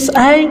answers.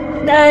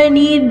 I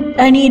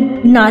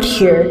need not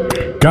here.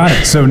 Got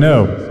it. So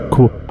no.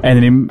 Cool.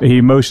 And then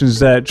he motions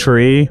that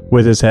tree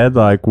with his head,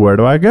 like, where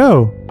do I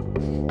go?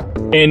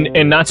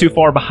 And not too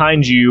far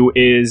behind you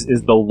is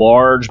the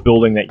large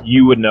building that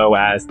you would know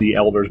as the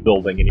Elders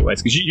Building,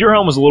 anyways. Because your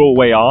home was a little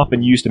way off,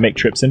 and you used to make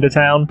trips into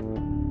town.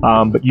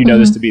 But you know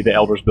this to be the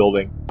Elders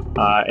Building.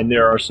 And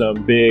there are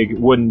some big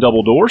wooden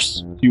double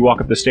doors. You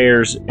walk up the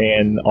stairs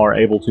and are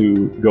able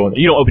to go in.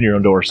 You don't open your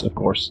own doors, of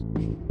course.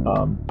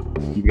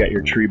 You've got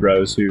your tree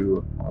bros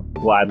who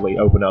gladly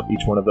open up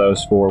each one of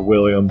those for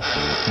William,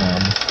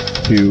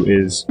 who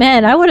is...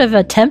 Man, I would have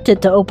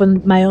attempted to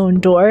open my own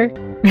door.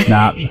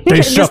 Nah,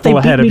 they shuffle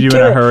ahead of you in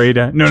a hurry.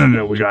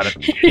 No, we got it.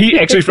 He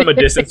actually, from a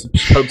distance,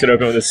 pokes it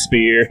open with a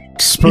spear.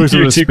 Supposed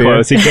You're too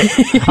close. He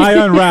can't, I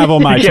unravel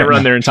my... He can't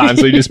run there in time,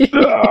 so he just...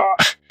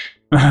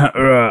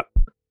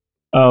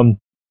 and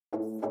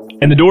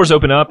the doors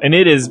open up, and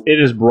it is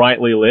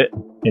brightly lit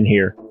in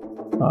here.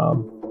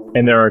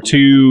 And there are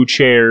two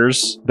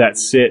chairs that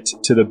sit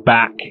to the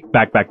back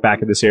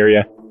of this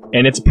area,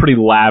 and it's a pretty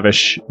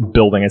lavish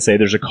building. I'd say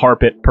there's a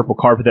purple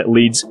carpet that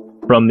leads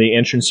from the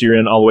entrance you're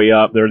in all the way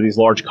up. There are these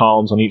large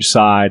columns on each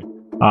side,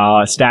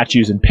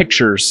 statues and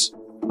pictures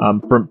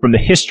from the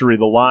history,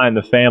 the line,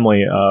 the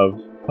family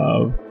of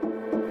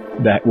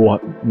that. Well,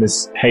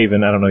 Miss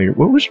Haven. I don't know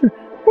what was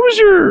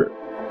your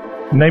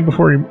name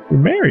before you were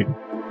married?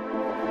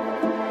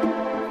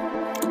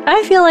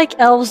 I feel like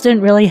elves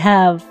didn't really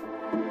have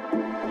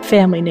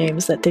family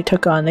names that they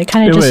took on. They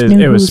kind of just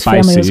knew whose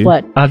family was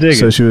what. I dig it.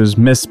 So she was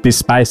Miss Be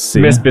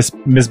Spicy. Miss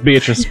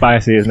Beatrice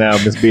Spicy is now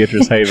Miss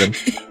Beatrice Haven.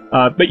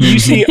 But you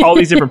see all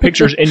these different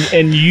pictures,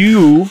 and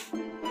you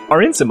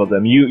are in some of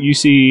them. You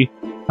see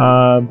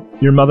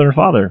your mother and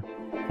father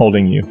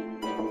holding you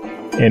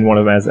in one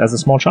of them as a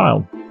small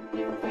child.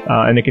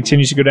 And it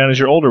continues to go down as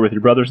you're older with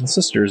your brothers and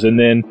sisters, and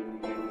then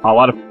a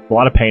lot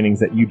of paintings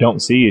that you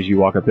don't see as you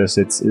walk up this.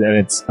 It's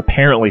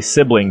apparently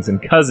siblings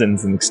and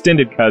cousins and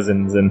extended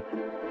cousins and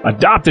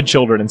adopted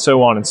children and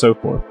so on and so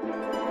forth.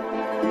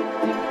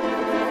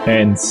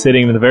 And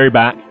sitting in the very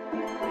back.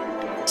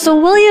 So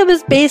William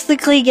is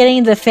basically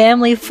getting the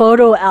family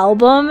photo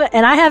album,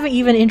 and I haven't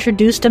even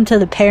introduced him to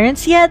the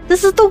parents yet.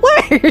 This is the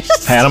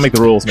worst. Hey, I don't make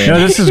the rules, man. No,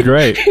 this is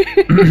great.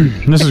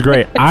 This is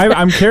great.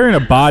 I'm carrying a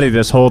body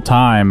this whole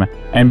time,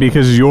 and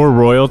because you're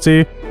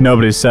royalty,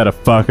 nobody said a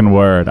fucking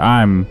word.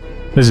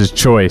 This is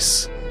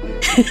choice.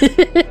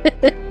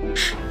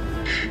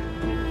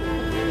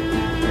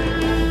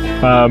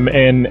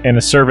 And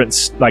a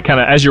servant, like, kind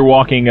of as you're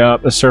walking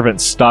up, a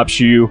servant stops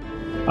you,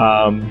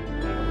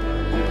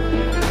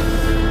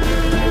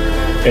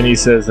 and he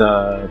says,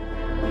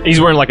 he's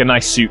wearing like a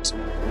nice suit,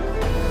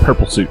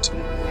 purple suit.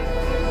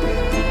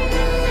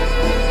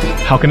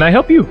 How can I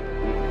help you?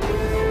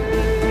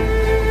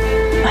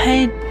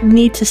 I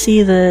need to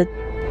see the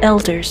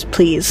elders,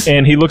 please.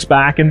 And he looks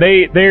back, and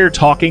they're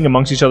talking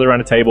amongst each other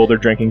around a table. They're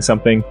drinking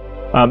something.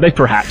 They've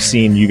perhaps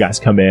seen you guys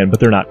come in, but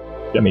they're not.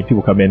 I mean,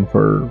 people come in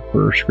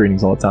for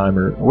screenings all the time,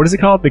 or what is it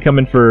called? They come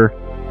in for,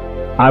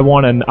 I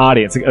want an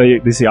audience.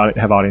 They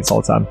have audience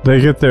all the time. They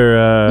get their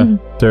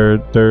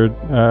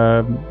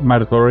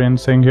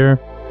Midichlorian thing here.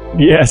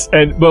 Yes,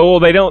 and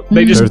they don't.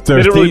 They just their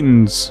they don't really,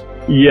 thetans.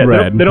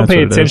 Yeah, they don't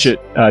pay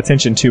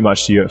attention too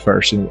much to you at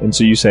first, and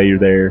so you say you're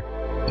there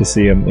to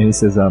see him, and he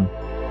says,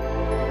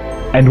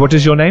 and what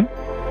is your name?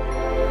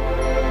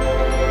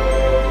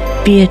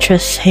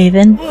 Beatrice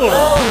Haven.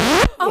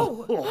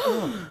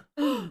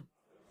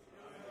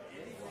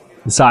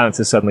 The silence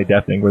is suddenly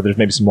deafening, where there's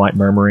maybe some light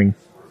murmuring.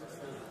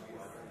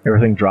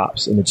 Everything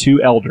drops, and the two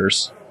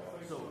elders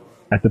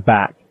at the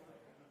back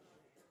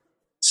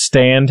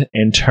stand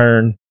and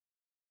turn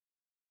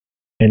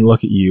and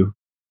look at you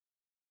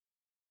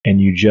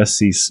and you just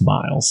see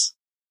smiles.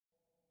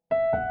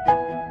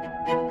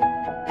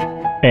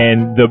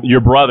 And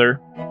your brother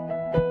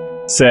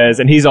says,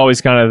 and he's always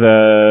kind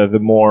of the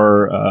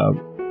more,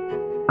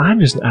 I'm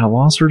just at a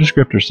loss for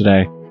descriptors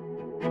today.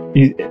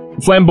 He's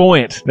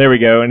flamboyant. There we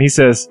go. And he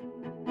says,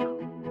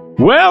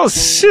 "Well,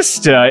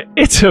 sister,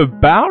 it's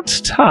about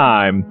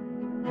time."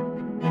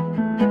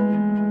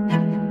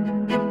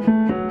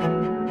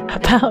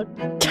 About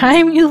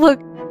time? You look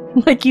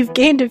like you've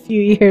gained a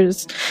few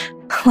years,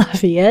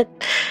 Lafayette.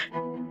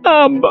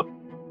 And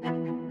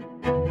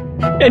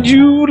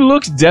you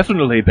look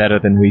definitely better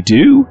than we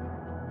do.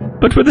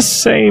 But we're the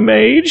same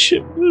age,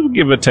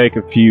 give or take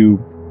a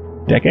few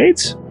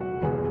decades.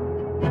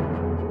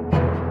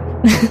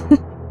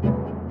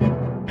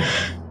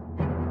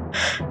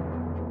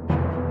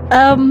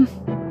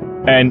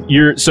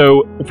 And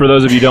so for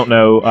those of you who don't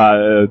know,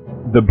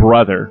 the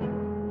brother,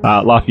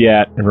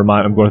 Lafayette, and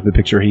I'm going through the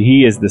picture,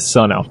 he is the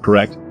sun elf,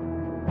 correct?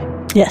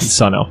 Yes.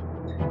 Sun elf.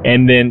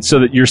 And then so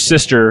that your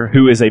sister,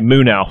 who is a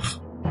moon elf,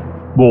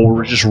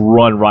 will just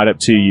run right up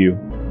to you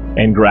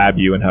and grab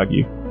you and hug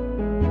you.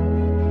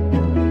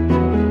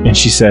 And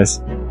she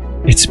says,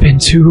 "It's been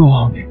too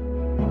long."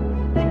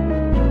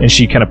 And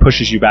she kind of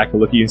pushes you back to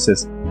look at you and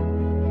says,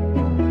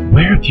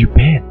 "Where have you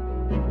been?"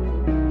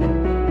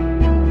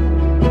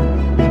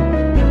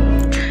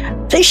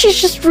 I think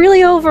she's just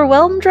really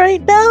overwhelmed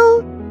right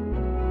now.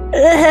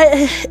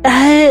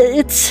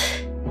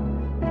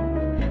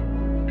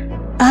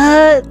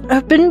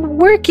 I've been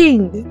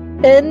working,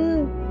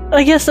 and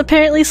I guess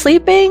apparently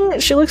sleeping.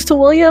 She looks to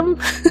William.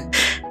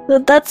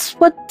 That's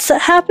what's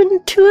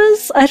happened to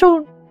us? I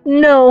don't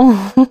know.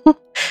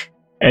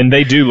 And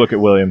they do look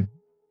at William.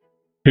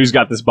 Who's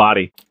got this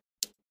body?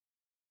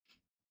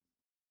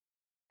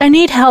 I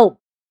need help.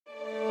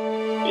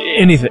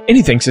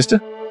 Anything,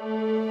 sister?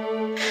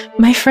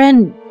 My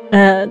friend,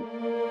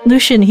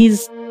 Lucian,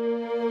 he's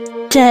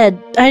dead.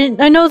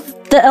 I know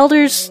the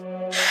elders,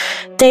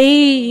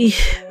 they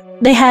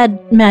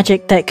had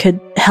magic that could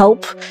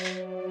help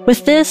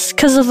with this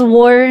because of the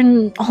war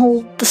and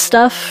all the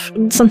stuff.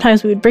 And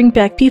sometimes we would bring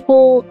back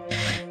people.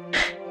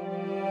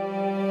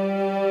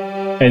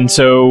 And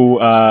so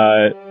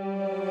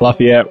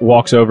Lafayette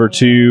walks over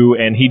to,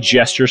 and he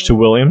gestures to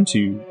William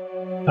to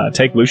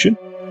take Lucian.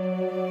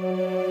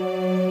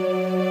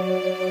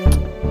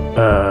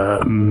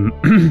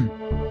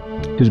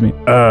 Excuse me.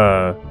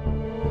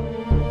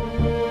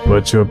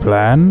 What's your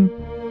plan?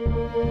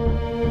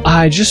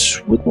 I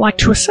just would like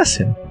to assess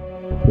him,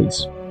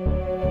 please.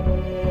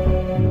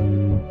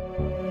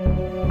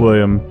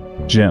 William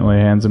gently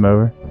hands him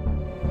over.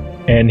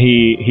 And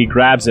he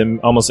grabs him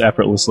almost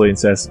effortlessly and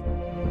says,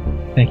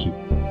 "Thank you."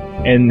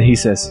 And he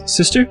says,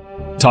 "Sister?"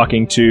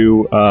 Talking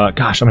to, I'm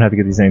going to have to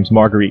get these names,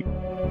 Marguerite.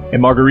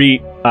 And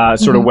Marguerite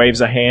sort of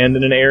waves a hand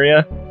in an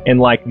area, and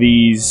like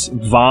these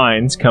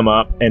vines come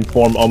up and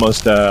form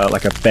almost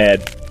like a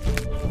bed.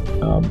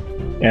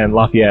 And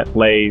Lafayette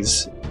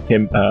lays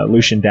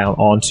Lucian down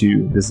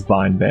onto this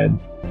vine bed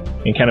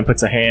and kind of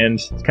puts a hand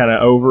kind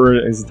of over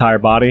his entire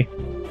body.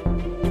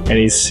 And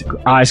he's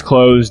eyes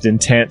closed,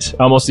 intent,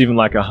 almost even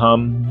like a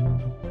hum.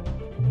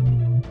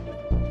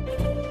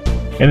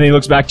 And then he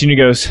looks back to you and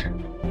he goes,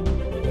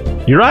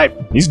 "You're right,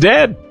 he's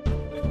dead."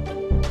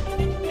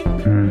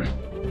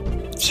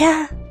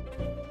 Yeah.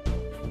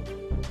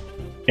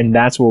 And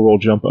that's where we'll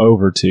jump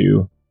over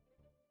to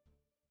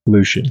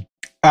Lucian.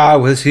 I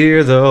was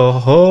here the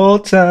whole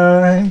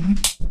time.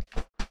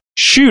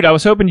 Shoot, I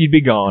was hoping you'd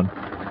be gone.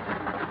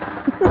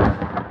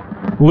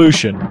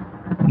 Lucian.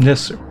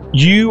 Yes, sir.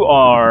 You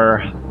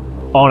are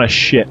on a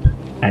ship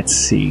at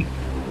sea.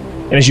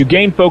 And as you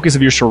gain focus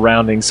of your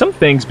surroundings, some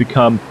things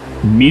become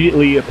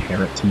immediately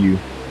apparent to you.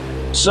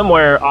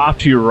 Somewhere off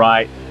to your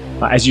right,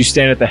 as you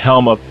stand at the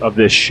helm of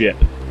this ship,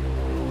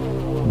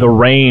 the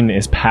rain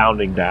is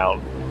pounding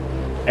down.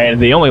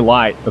 And the only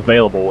light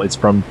available is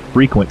from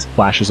frequent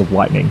flashes of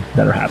lightning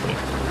that are happening.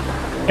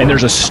 And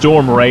there's a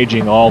storm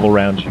raging all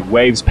around you,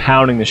 waves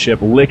pounding the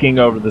ship, licking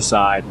over the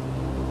side.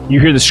 You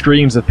hear the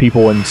screams of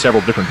people in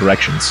several different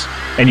directions,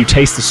 and you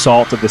taste the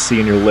salt of the sea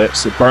in your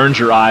lips. It burns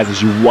your eyes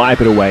as you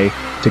wipe it away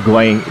to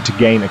gain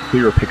a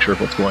clearer picture of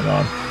what's going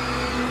on.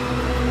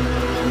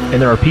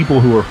 And there are people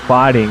who are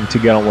fighting to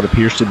get on what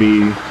appears to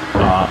be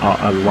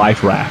a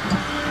life raft.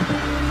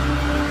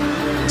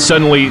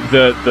 Suddenly,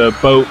 the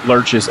boat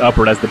lurches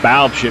upward as the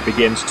bow of the ship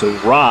begins to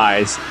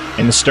rise,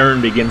 and the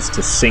stern begins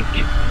to sink,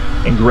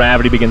 and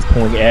gravity begins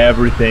pulling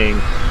everything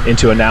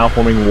into a now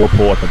forming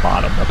whirlpool at the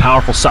bottom, a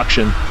powerful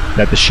suction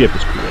that the ship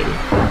is creating.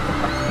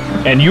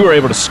 And you are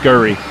able to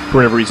scurry, for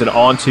whatever reason,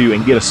 onto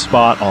and get a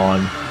spot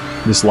on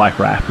this life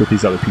raft with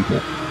these other people.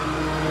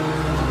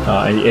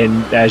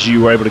 And as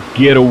you were able to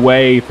get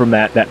away from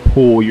that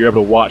pool, you're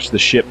able to watch the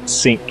ship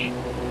sink,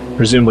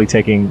 presumably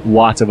taking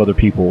lots of other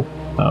people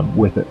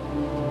with it.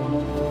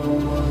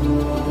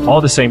 All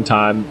at the same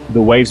time,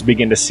 the waves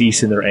begin to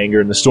cease in their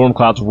anger, and the storm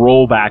clouds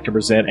roll back to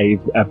present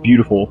a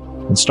beautiful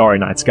and starry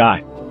night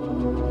sky.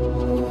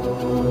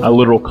 A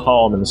literal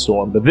calm in the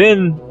storm. But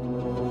then,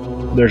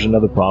 there's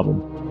another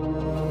problem.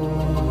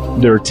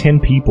 There are 10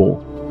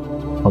 people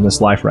on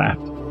this life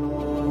raft.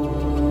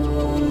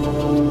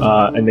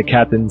 And the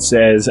captain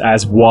says,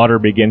 as water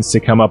begins to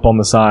come up on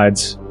the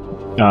sides,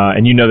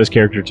 and you know this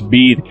character to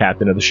be the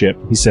captain of the ship,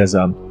 he says,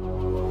 I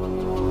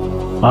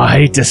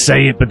hate to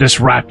say it, but this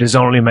raft is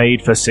only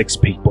made for 6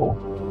 people.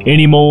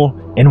 Any more,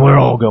 and we're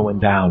all going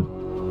down.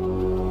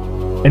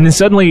 And then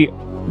suddenly,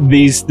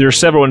 there are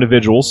several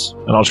individuals,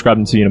 and I'll describe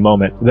them to you in a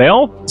moment. They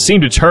all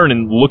seem to turn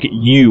and look at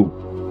you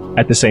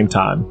at the same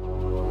time.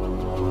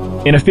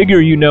 And a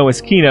figure you know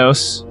as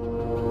Kinos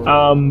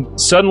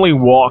suddenly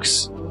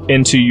walks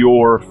into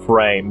your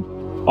frame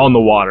on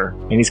the water,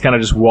 and he's kind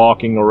of just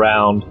walking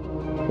around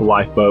the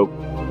lifeboat.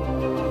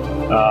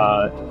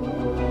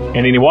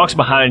 And then he walks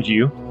behind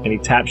you, and he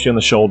taps you on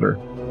the shoulder,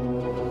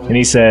 and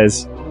he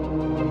says,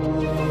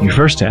 your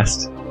first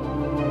test,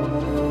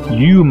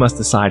 you must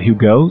decide who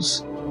goes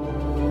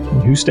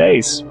and who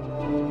stays.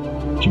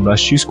 But you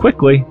must choose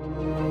quickly.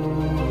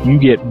 You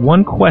get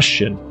 1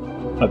 question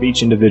of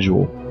each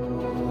individual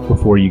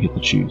before you get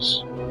to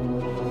choose.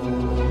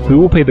 Who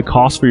will pay the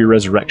cost for your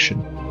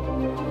resurrection?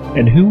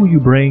 And who will you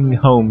bring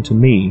home to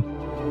me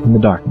in the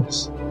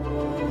darkness?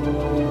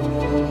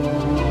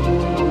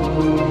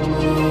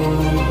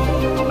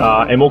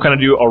 And we'll kind of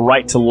do a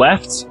right to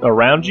left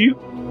around you.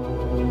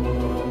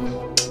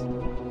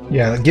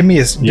 Yeah, give me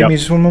just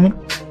 1 moment.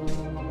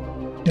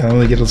 Yeah, I'll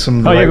only get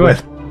some. Oh, yeah, go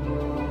ahead.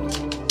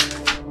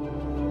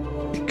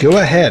 Go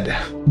ahead.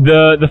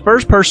 The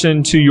first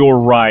person to your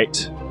right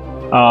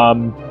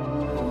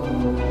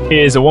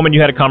is a woman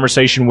you had a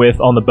conversation with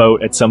on the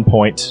boat at some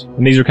point.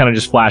 And these are kind of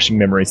just flashing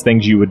memories,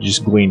 things you would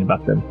just glean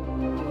about them.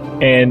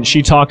 And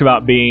she talked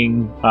about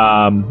being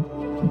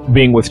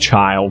with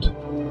child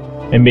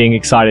and being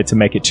excited to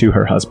make it to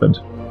her husband.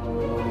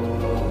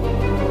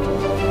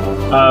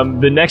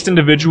 The next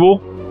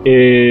individual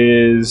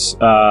is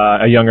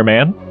a younger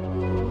man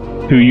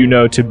who you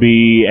know to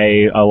be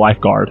a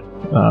lifeguard,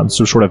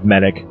 so sort of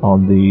medic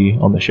on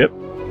the ship.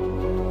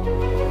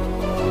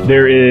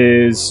 There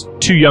is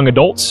 2 young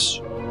adults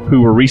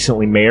who were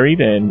recently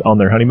married and on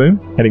their honeymoon,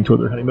 heading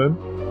toward their honeymoon.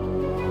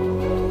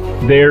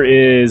 There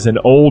is an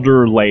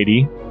older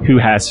lady who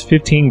has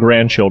 15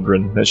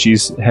 grandchildren that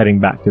she's heading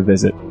back to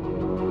visit.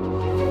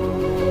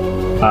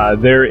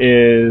 There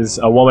is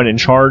a woman in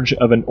charge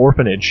of an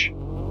orphanage.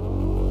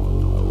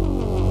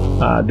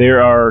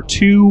 There are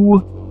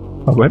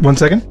 2... Oh, go ahead. 1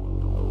 second.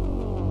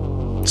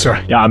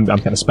 Sorry. Yeah, I'm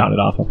kind of spouting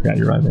it off. I forgot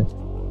you're right there.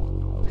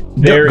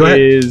 There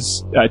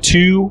is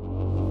 2...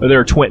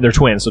 They're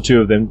twins, so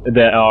 2 of them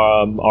that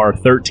are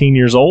 13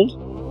 years old.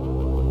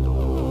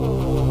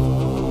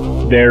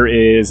 There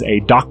is a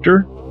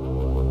doctor.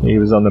 He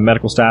was on the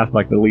medical staff,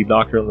 like the lead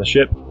doctor on the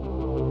ship.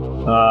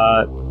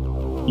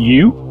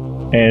 You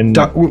and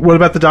what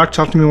about the doctor?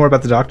 Talk to me more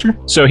about the doctor.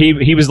 So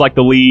he was like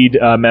the lead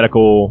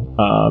medical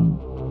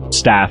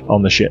staff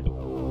on the ship.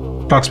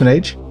 Approximate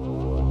age?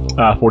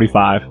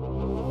 45.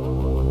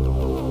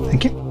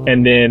 Thank you.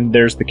 And then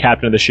there's the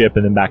captain of the ship,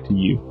 and then back to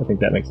you. I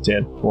think that makes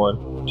 10.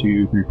 1,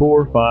 2, 3,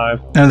 4,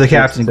 5. And the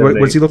captain,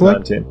 what's he look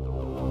like? 10.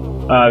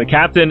 The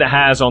captain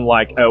has on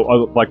like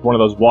one of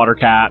those water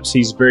caps.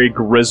 He's very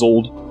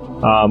grizzled,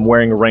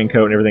 wearing a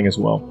raincoat and everything as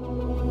well.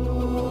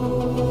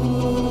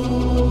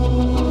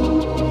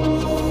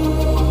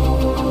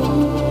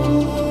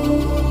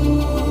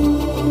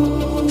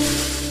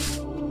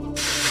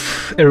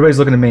 Everybody's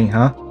looking at me,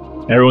 huh?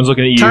 Everyone's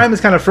looking at you. Time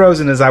is kind of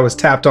frozen as I was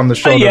tapped on the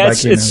shoulder. Yeah,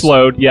 it's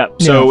slowed. Yeah.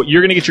 So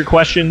you're going to get your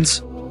questions,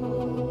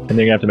 and then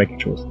you're going to have to make your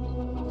choice.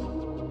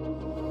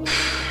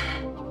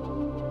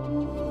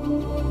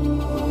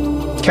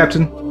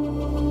 Captain.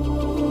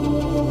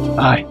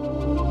 Aye.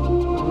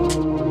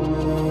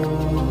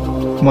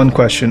 1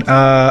 question.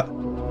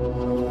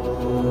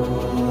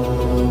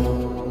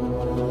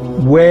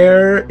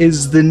 Where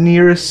is the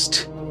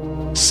nearest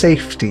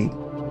safety?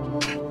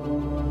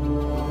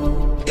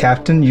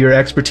 Captain, your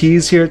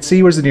expertise here at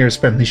sea. Where's the nearest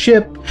friendly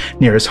ship?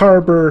 Nearest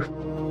harbor?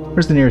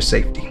 Where's the nearest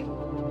safety?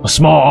 A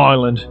small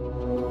island,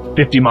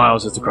 50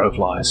 miles as the crow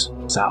flies,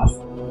 south.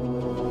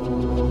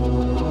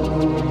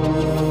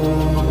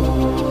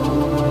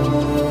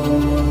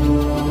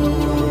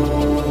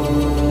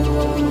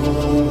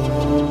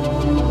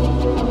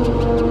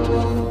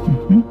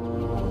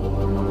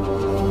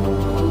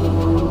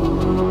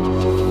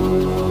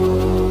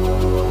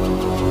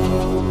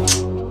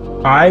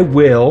 I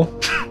will.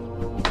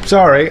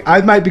 Sorry,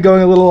 I might be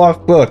going a little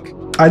off book.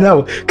 I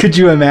know. Could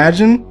you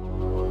imagine?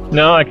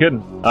 No, I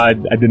couldn't. I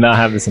did not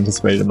have this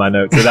anticipated in my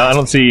notes. I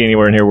don't see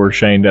anywhere in here where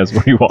Shane does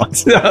what he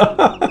wants.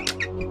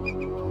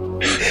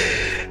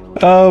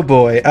 Oh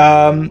boy.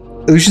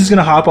 Lucian's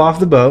gonna hop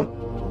off the boat.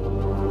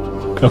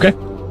 Okay.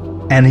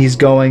 And he's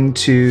going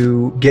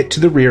to get to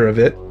the rear of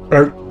it,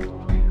 or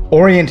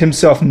orient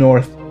himself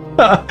north,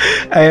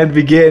 and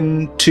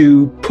begin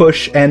to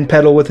push and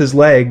pedal with his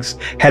legs,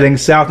 heading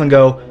south, and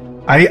go,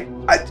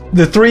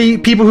 the 3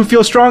 people who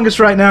feel strongest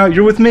right now,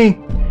 you're with me,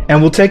 and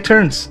we'll take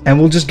turns, and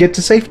we'll just get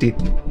to safety.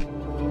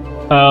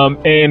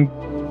 And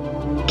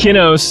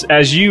Kinos,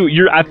 as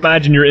I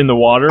imagine you're in the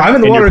water. I'm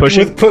in the and water you're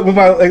pushing. with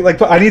my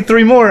I need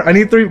 3 more. I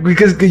need 3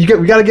 because we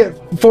got to get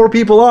 4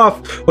 people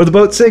off or the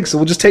boat sinks. So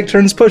we'll just take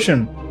turns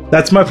pushing.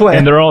 That's my plan.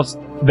 And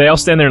they all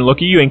stand there and look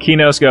at you, and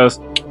Kinos goes,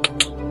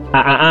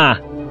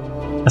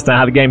 That's not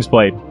how the game's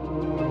played.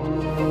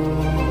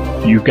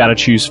 You've got to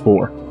choose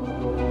 4.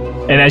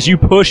 And as you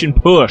push and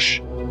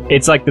push,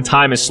 it's like the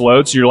time is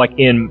slowed, so you're like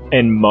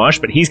in mush,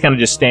 but he's kind of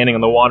just standing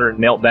on the water and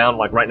knelt down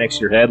like right next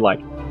to your head, like,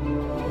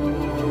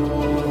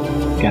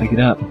 gotta get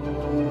up.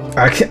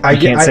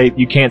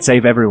 You can't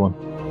save everyone.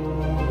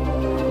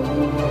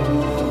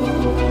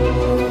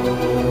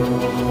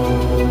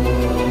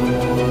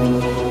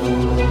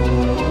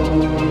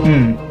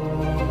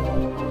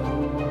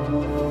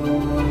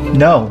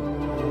 No.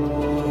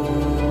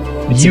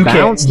 You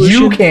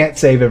can't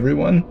save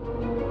everyone.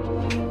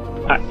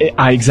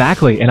 I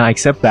exactly, and I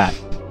accept that.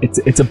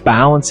 It's a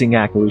balancing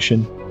act,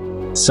 Lucian.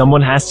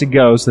 Someone has to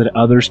go so that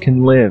others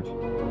can live.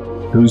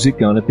 Who's it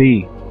gonna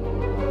be?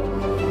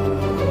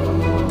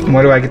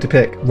 Why do I get to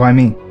pick? Why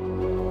me?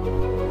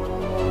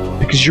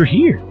 Because you're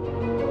here.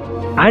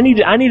 I need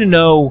to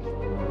know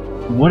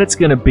what it's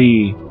gonna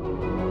be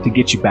to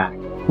get you back.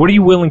 What are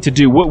you willing to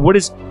do? What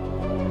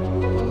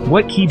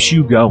keeps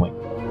you going?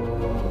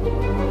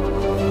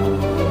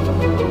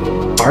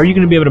 Are you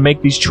going to be able to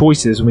make these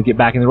choices when we get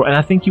back in the world? And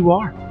I think you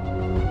are.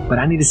 But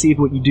I need to see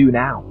what you do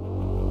now.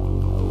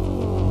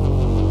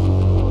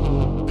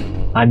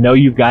 I know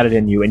you've got it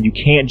in you, and you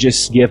can't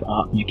just give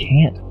up. You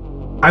can't.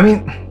 I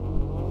mean,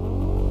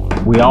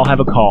 we all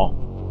have a call.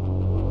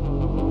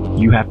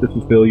 You have to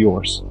fulfill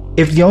yours.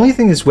 If the only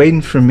thing that's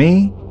waiting for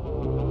me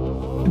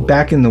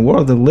back in the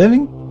world of the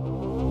living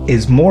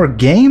is more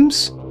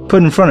games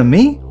put in front of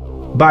me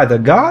by the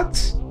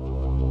gods,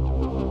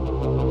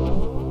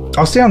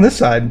 I'll stay on this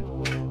side.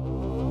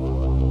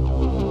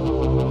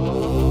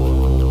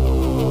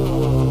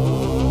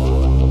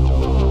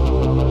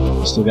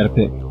 Still got to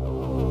pick.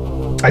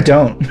 I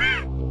don't.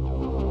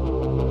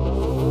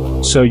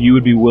 So you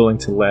would be willing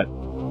to let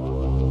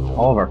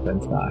all of our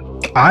friends die?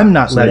 I'm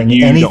not letting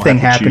anything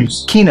happen.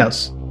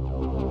 Kinos,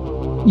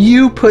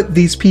 you put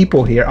these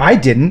people here. I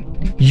didn't.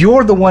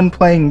 You're the one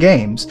playing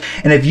games.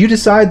 And if you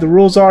decide the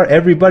rules are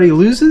everybody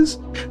loses,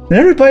 then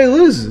everybody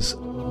loses.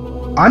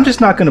 I'm just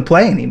not going to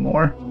play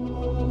anymore.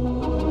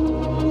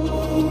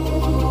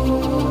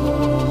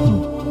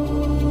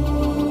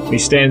 He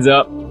stands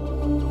up.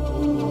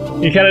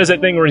 He kind of does that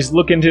thing where he's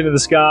looking into the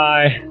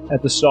sky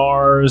at the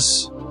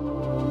stars,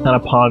 kind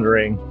of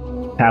pondering,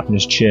 tapping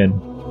his chin.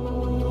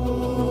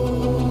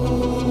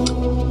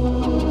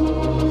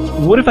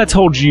 What if I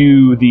told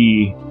you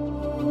the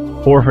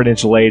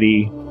orphanage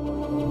lady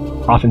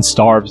often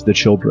starves the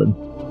children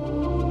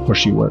where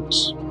she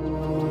works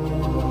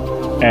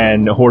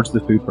and hoards the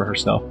food for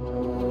herself?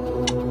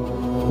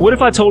 What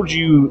if I told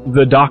you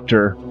the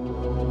doctor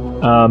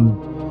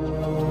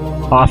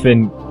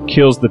often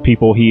kills the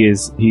people he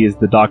is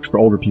the doctor for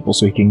older people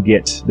so he can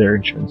get their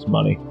insurance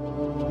money?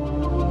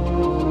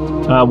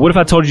 What if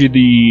I told you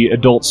the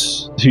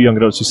adults, 2 young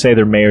adults who say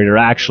they're married, are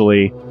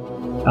actually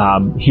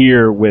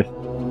here with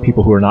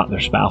people who are not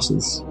their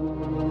spouses?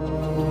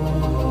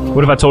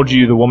 What if I told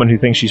you the woman who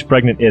thinks she's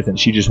pregnant isn't?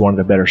 She just wanted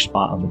a better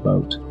spot on the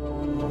boat.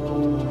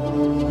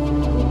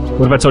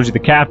 What if I told you the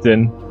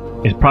captain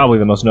is probably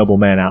the most noble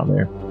man out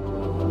there?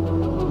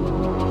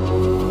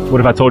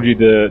 What if I told you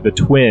the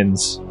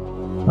twins,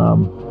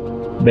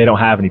 they don't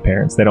have any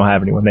parents, they don't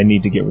have anyone, they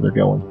need to get where they're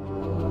going?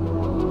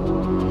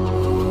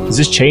 Does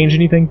this change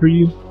anything for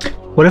you?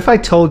 What if I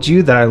told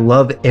you that I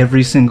love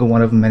every single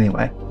one of them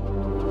anyway?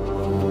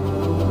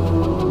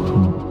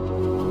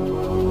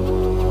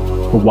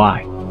 But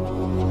why?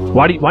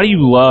 Why do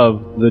you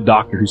love the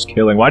doctor who's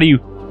killing? Why do you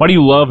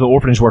love the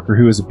orphanage worker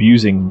who is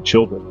abusing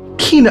children?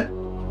 Kina,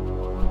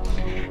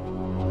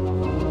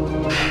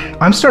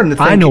 I'm starting to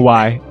think. I know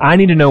why. I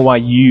need to know why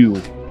you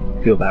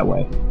feel that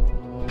way.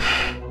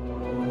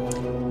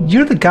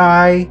 You're the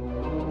guy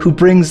who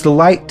brings the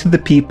light to the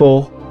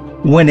people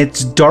when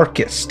it's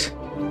darkest.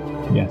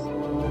 Yes.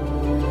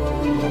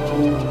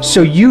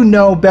 So you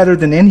know better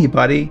than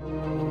anybody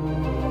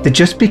that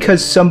just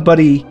because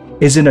somebody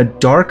is in a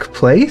dark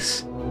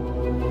place,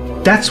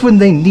 that's when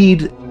they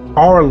need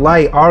our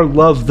light, our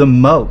love the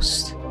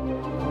most.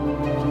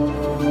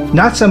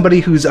 Not somebody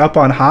who's up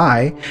on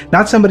high,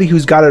 not somebody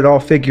who's got it all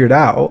figured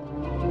out.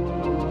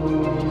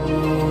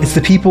 It's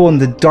the people in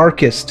the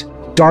darkest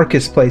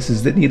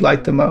places that need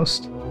light the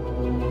most.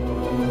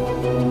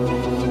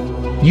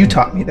 You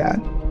taught me that.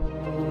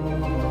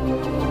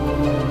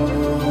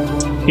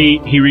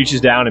 He reaches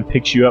down and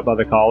picks you up by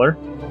the collar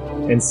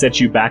and sets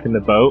you back in the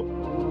boat.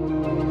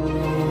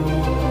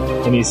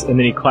 And he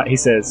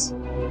says,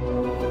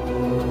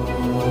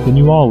 "Then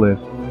you all live."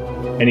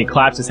 And he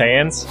claps his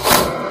hands,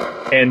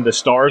 and the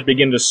stars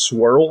begin to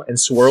swirl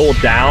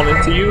down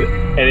into you,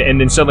 and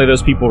then suddenly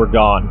those people are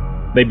gone.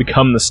 They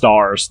become the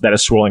stars that are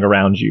swirling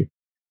around you,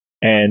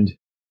 and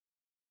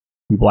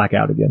you black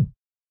out again.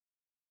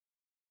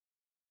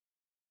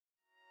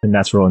 And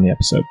that's where we're in the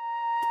episode.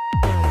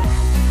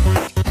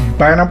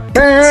 gotta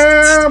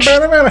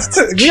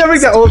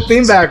make that old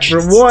theme back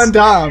for one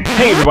time.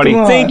 Hey, everybody,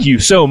 thank you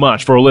so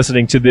much for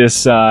listening to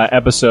this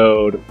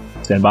episode.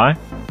 Stand by.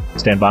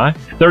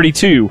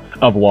 32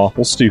 of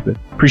Lawful Stupid.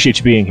 Appreciate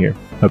you being here.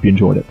 Hope you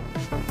enjoyed it.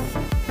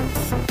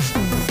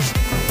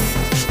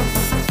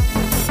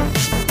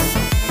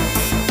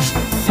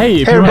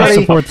 Hey, if you want to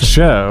support the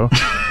show...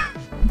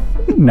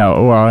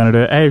 No, well, I'm gonna do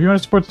it. Hey, if you want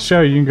to support the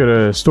show, you can go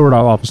to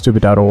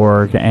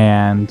store.lawfulstupid.org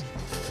and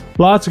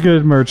lots of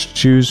good merch to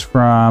choose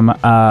from.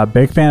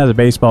 Big fan of the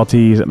baseball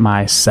tees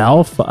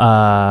myself.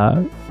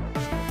 I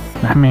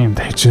mean,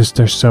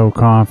 they're so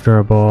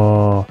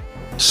comfortable.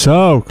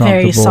 So comfortable.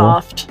 Very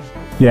soft.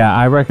 Yeah,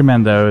 I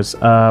recommend those.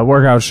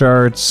 Workout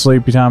shirts,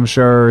 sleepy time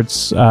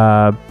shirts,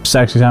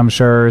 sexy time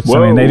shirts.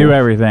 Whoa. I mean, they do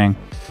everything.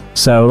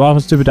 So,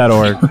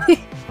 lawfulstupid.org.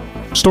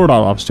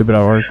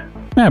 Store.lawfulstupid.org.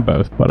 Yeah,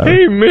 both. Whatever.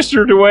 Hey,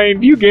 Mr.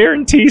 Dwayne, do you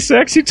guarantee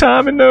sexy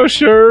time in those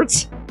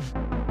shirts?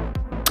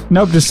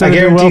 Nope, just I say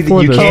guarantee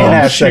that you can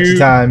have sexy shoot.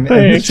 time.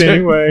 Thanks,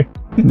 anyway.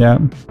 Yeah.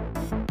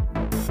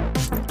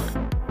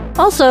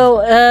 Also,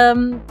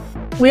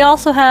 we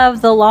also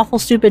have the Lawful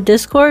Stupid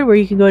Discord, where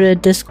you can go to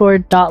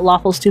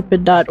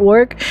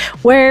discord.lawfulstupid.org,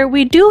 where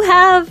we do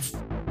have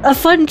a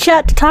fun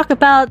chat to talk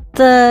about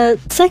the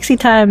sexy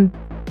time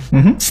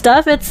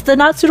stuff. It's the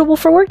Not Suitable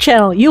for Work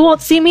channel. You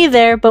won't see me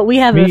there, but we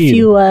have a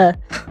few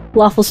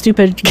Lawful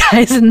Stupid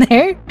guys in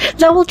there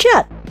that will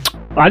chat.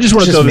 I just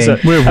want to throw this out.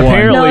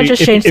 Apparently, No, it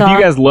just if changed you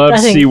off. guys love I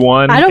think-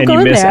 C1 I don't and go you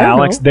in miss there, I don't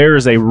Alex, know. there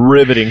is a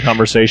riveting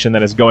conversation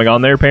that is going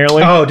on there,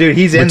 apparently. Oh, dude,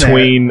 he's in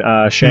between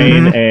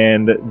Shane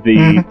and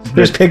the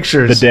There's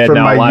pictures the dead from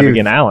now my alive youth.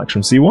 again Alex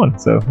from C1.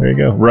 So there you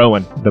go,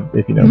 Rowan,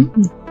 if you know.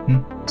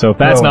 So if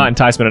that's Rowan. not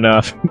enticement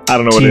enough, I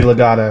don't know what T. it is.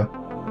 Legato.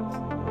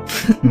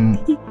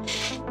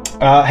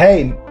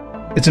 Hey,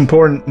 it's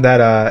important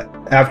that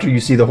after you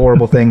see the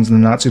horrible things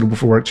in the Not Suitable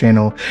for Work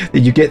channel, that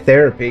you get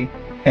therapy.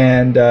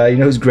 And you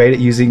know who's great at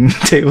using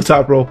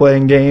tabletop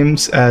role-playing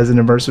games as an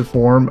immersive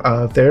form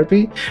of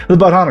therapy? The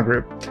Badhana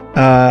Group.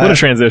 What a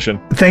transition.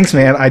 Thanks,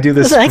 man. I do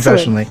this That's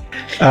excellent.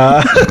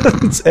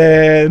 professionally.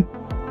 And,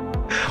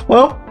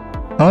 well,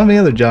 I don't have any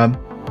other job.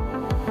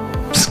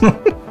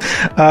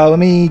 Let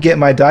me get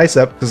my dice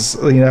up, because,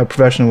 you know, a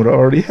professional would have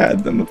already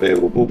had them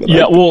available. But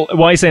Yeah, well,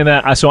 why are you saying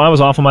that? So I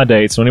was off on my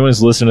date. So anyone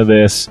who's listening to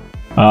this,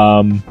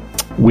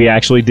 we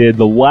actually did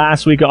the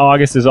last week of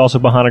August is also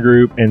Bahana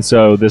Group, and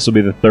so this will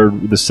be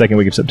the second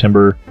week of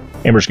September,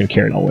 and we're just gonna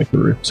carry it all the way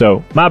through.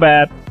 So my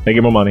bad. They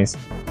get more monies.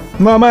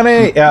 more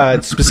money.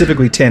 It's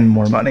specifically 10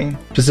 more money.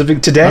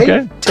 Specific today,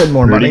 Okay. 10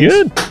 more Pretty money.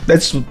 good.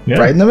 That's Yeah.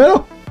 right in the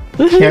middle.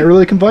 Can't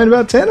really complain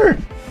about tenor.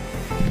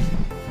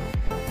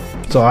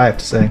 That's all I have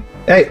to say.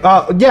 Hey,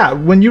 yeah,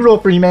 when you roll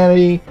for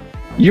humanity,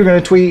 you're going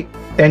to tweet,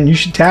 and you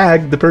should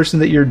tag the person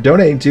that you're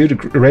donating to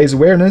raise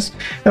awareness,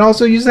 and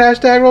also use the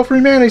hashtag roll for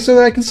humanity so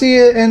that I can see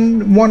it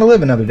and want to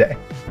live another day.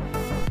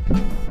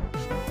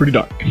 Pretty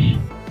dark.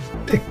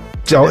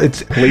 So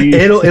Please.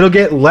 it'll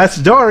get less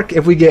dark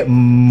if we get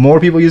more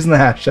people using the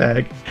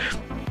hashtag.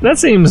 That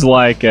seems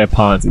like a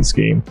Ponzi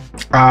scheme.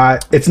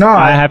 It's not.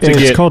 I have to It's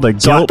get called a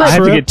so guilt I have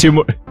to trip. get two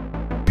more.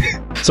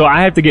 So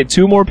I have to get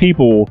two more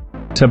people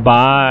to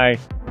buy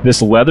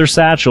this leather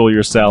satchel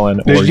you're selling,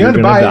 or You don't you're have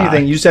to gonna buy die.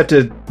 anything. You just have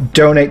to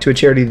donate to a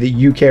charity that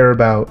you care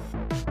about.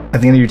 At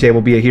the end of your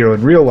table, be a hero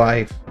in real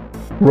life.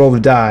 Roll the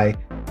die.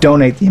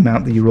 Donate the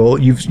amount that you roll.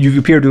 You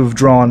appear to have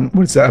drawn,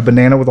 what is that, a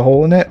banana with a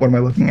hole in it? What am I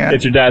looking at?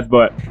 It's your dad's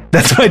butt.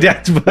 That's my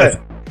dad's butt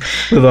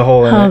with a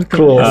hole in Oh, it.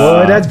 Cool. goodness.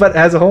 Well, my dad's butt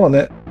has a hole in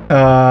it.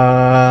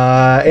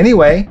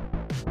 Anyway,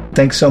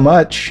 thanks so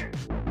much.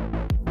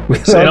 We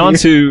And love on you.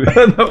 to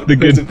No, the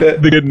there's a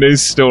bit. good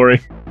news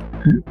story.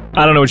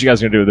 I don't know what you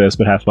guys are gonna do with this,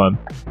 but have fun.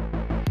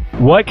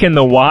 What can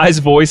the wise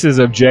voices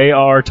of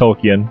J.R.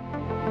 Tolkien,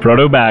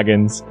 Frodo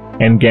Baggins,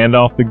 and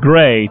Gandalf the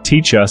Grey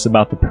teach us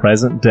about the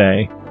present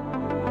day?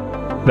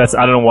 I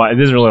don't know why it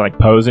doesn't really like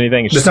pose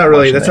anything. It's That's just not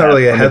really. question That's they not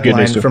really a have. Good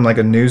headline news story. from like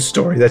a news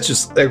story. That's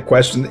just a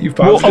question that you've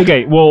Well, posted.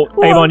 okay. Well,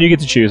 Avon, you get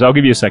to choose. I'll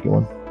give you a second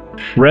one.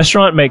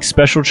 Restaurant makes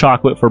special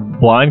chocolate for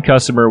blind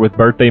customer with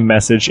birthday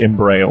message in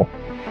Braille.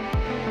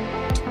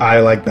 I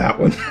like that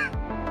one.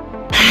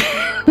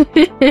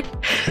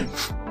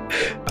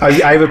 I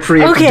have a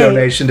preemptive Okay.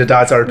 donation to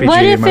Dots RPG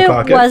What in if my it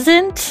pocket.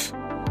 wasn't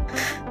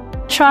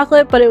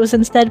chocolate, but it was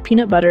instead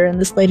peanut butter, and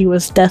this lady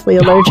was deathly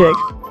allergic?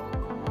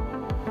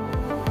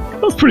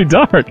 That's pretty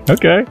dark.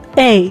 Okay,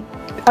 Hey,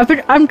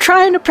 I'm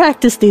trying to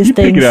practice these you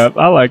things. pick it up.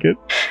 I like it.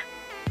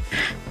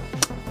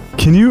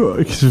 Can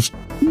you just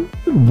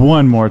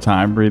one more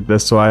time read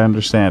this so I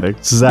understand it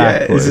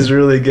exactly? Yeah, this is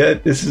really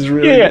good. This is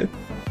really Yeah. good.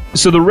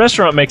 So the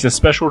restaurant makes a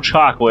special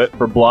chocolate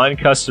for blind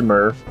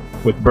customer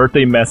with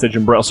birthday message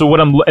in Braille. So what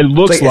it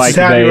looks It's like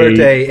happy they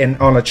birthday and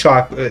on a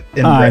chocolate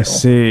in I Braille.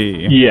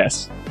 see.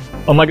 yes,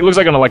 it looks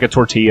like on a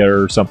tortilla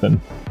or something.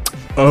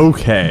 It's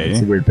Okay.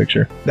 a weird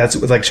picture. That's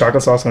with like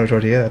chocolate sauce on a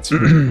tortilla.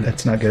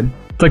 That's not good.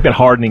 It's like that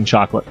hardening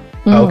chocolate.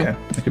 Mm. Oh, okay,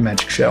 like a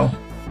magic shell.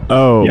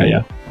 Oh.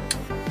 Yeah.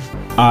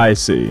 I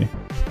see.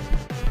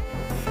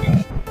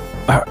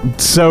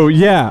 So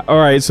yeah, all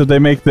right. So they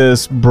make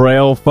this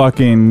Braille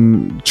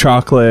fucking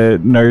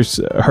chocolate nurse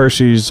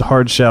Hershey's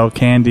hard shell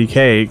candy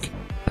cake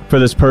for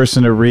this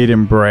person to read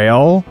in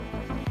Braille.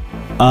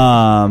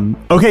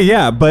 Okay,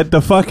 yeah, but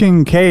the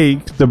fucking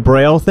cake, the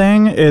Braille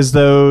thing, is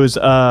those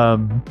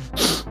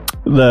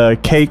the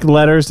cake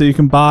letters that you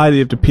can buy that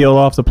you have to peel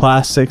off the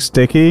plastic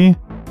sticky.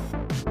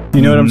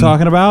 You know what I'm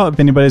talking about? If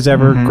anybody's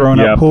ever grown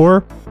up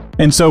poor.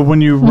 And so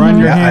when you run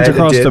your hands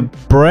across the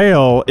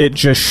Braille, it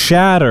just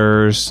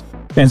shatters,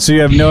 and so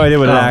you have no idea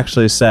what it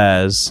actually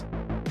says.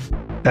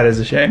 That is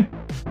a shame.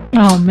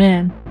 Oh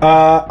man.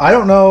 I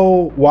don't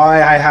know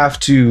why I have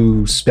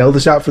to spell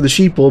this out for the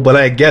sheeple, but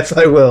I guess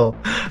I will.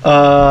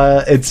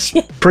 It's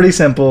pretty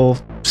simple.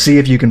 See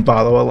if you can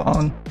follow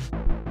along.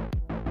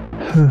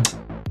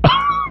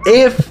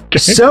 If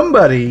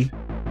somebody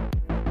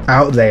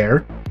out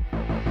there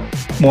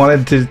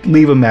wanted to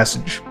leave a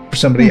message for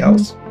somebody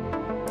else,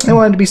 they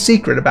wanted to be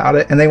secret about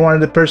it, and they wanted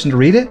the person to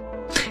read it,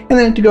 and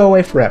then to go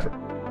away forever,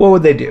 what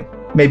would they do?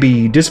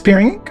 Maybe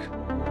disappearing ink?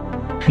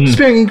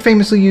 Disappearing ink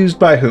famously used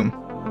by whom?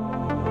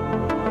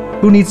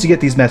 Who needs to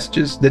get these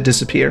messages that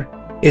disappear?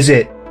 Is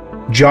it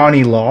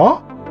Johnny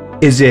Law?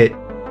 Is it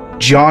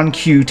John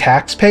Q.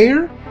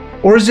 Taxpayer?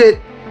 Or is it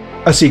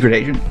a secret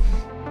agent?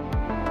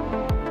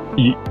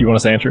 You want to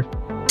say answer?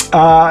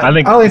 I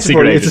think I'll answer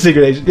for you. It's a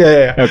secret agent.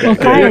 Yeah. Okay.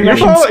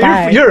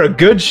 Well, you're a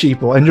good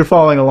sheeple, and you're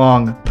following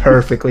along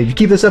perfectly. If you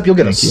keep this up, you'll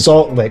get a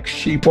Salt Lick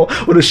sheeple.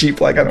 What is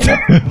sheep like? I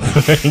don't know.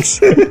 Thanks.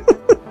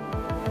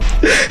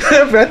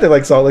 I bet they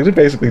like Salt Licks. They're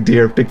basically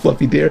deer, big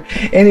fluffy deer.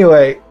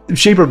 Anyway,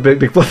 sheep are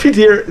big fluffy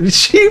deer.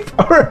 Sheep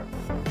are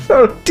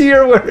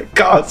deer wearing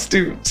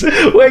costumes.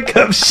 Wake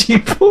up,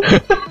 sheeple.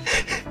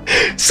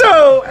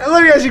 So,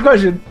 let me ask you a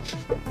question.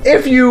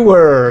 If you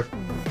were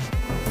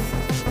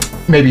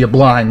maybe a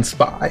blind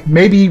spy,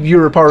 maybe you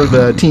were part of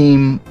a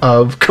team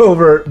of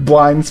covert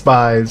blind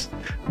spies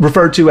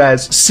referred to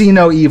as See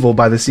No Evil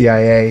by the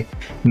CIA.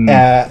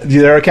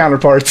 There are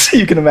counterparts,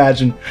 you can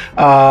imagine.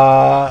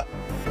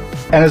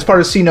 And as part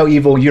of See No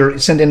Evil, you're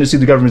sent in to do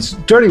the government's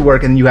dirty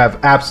work, and you have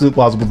absolute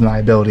plausible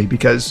deniability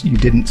because you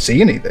didn't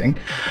see anything.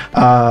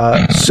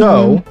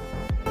 So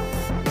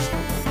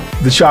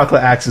the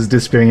chocolate acts as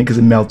disappearing because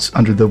it melts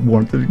under the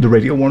warmth, the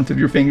radial warmth of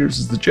your fingers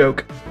is the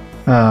joke.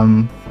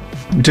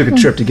 We took a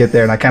trip to get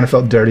there, and I kind of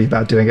felt dirty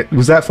about doing it.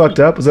 Was that fucked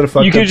up? Was that a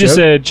fucked up You could have just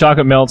joke? said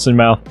chocolate melts in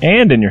mouth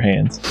and in your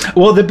hands.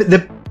 Well,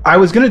 I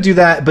was going to do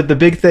that, but the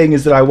big thing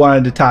is that I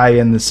wanted to tie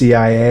in the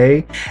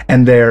CIA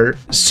and their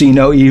See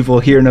No Evil,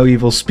 Hear No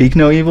Evil, Speak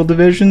No Evil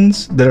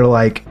divisions that are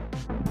like,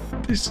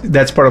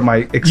 that's part of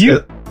my... It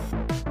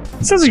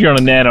sounds like you're on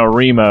a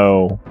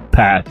NaNoWriMo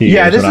path here.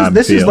 Yeah,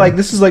 this is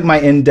like my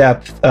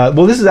in-depth...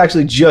 well, this is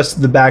actually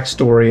just the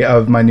backstory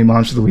of my new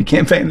Monster of the Week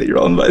campaign that you're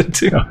all invited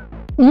to.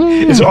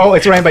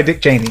 It's ran by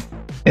Dick Cheney,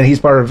 and he's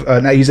part of...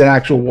 he's an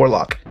actual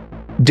warlock.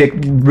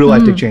 Real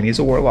life Dick Cheney is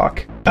a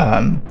warlock,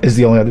 is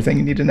the only other thing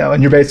you need to know,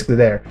 and you're basically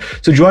there.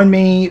 So join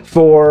me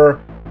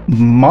for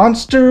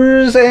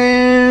Monsters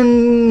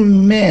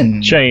and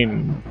Men.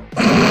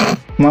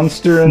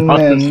 Monster and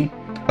Men.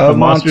 Of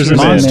Monsters and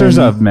Monsters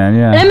Men. of Men,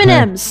 yeah.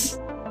 M&M's.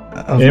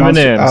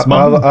 M&M's.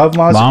 Mom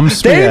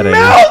Monsters. They spaghetti.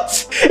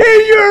 melt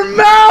in your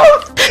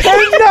mouth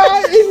and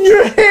not in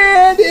your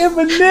hand.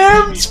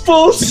 M&M's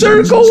full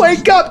circle.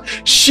 Wake up,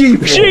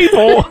 sheep.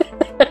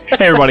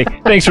 Hey everybody,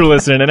 thanks for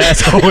listening, and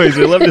as always,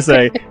 we love to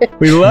say,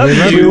 we love you.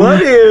 We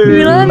love you.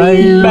 We love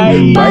you.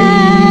 Bye. Bye.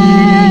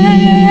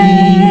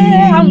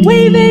 I'm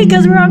waving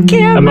because we're on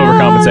camera. I'm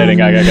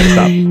overcompensating. I gotta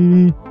stop.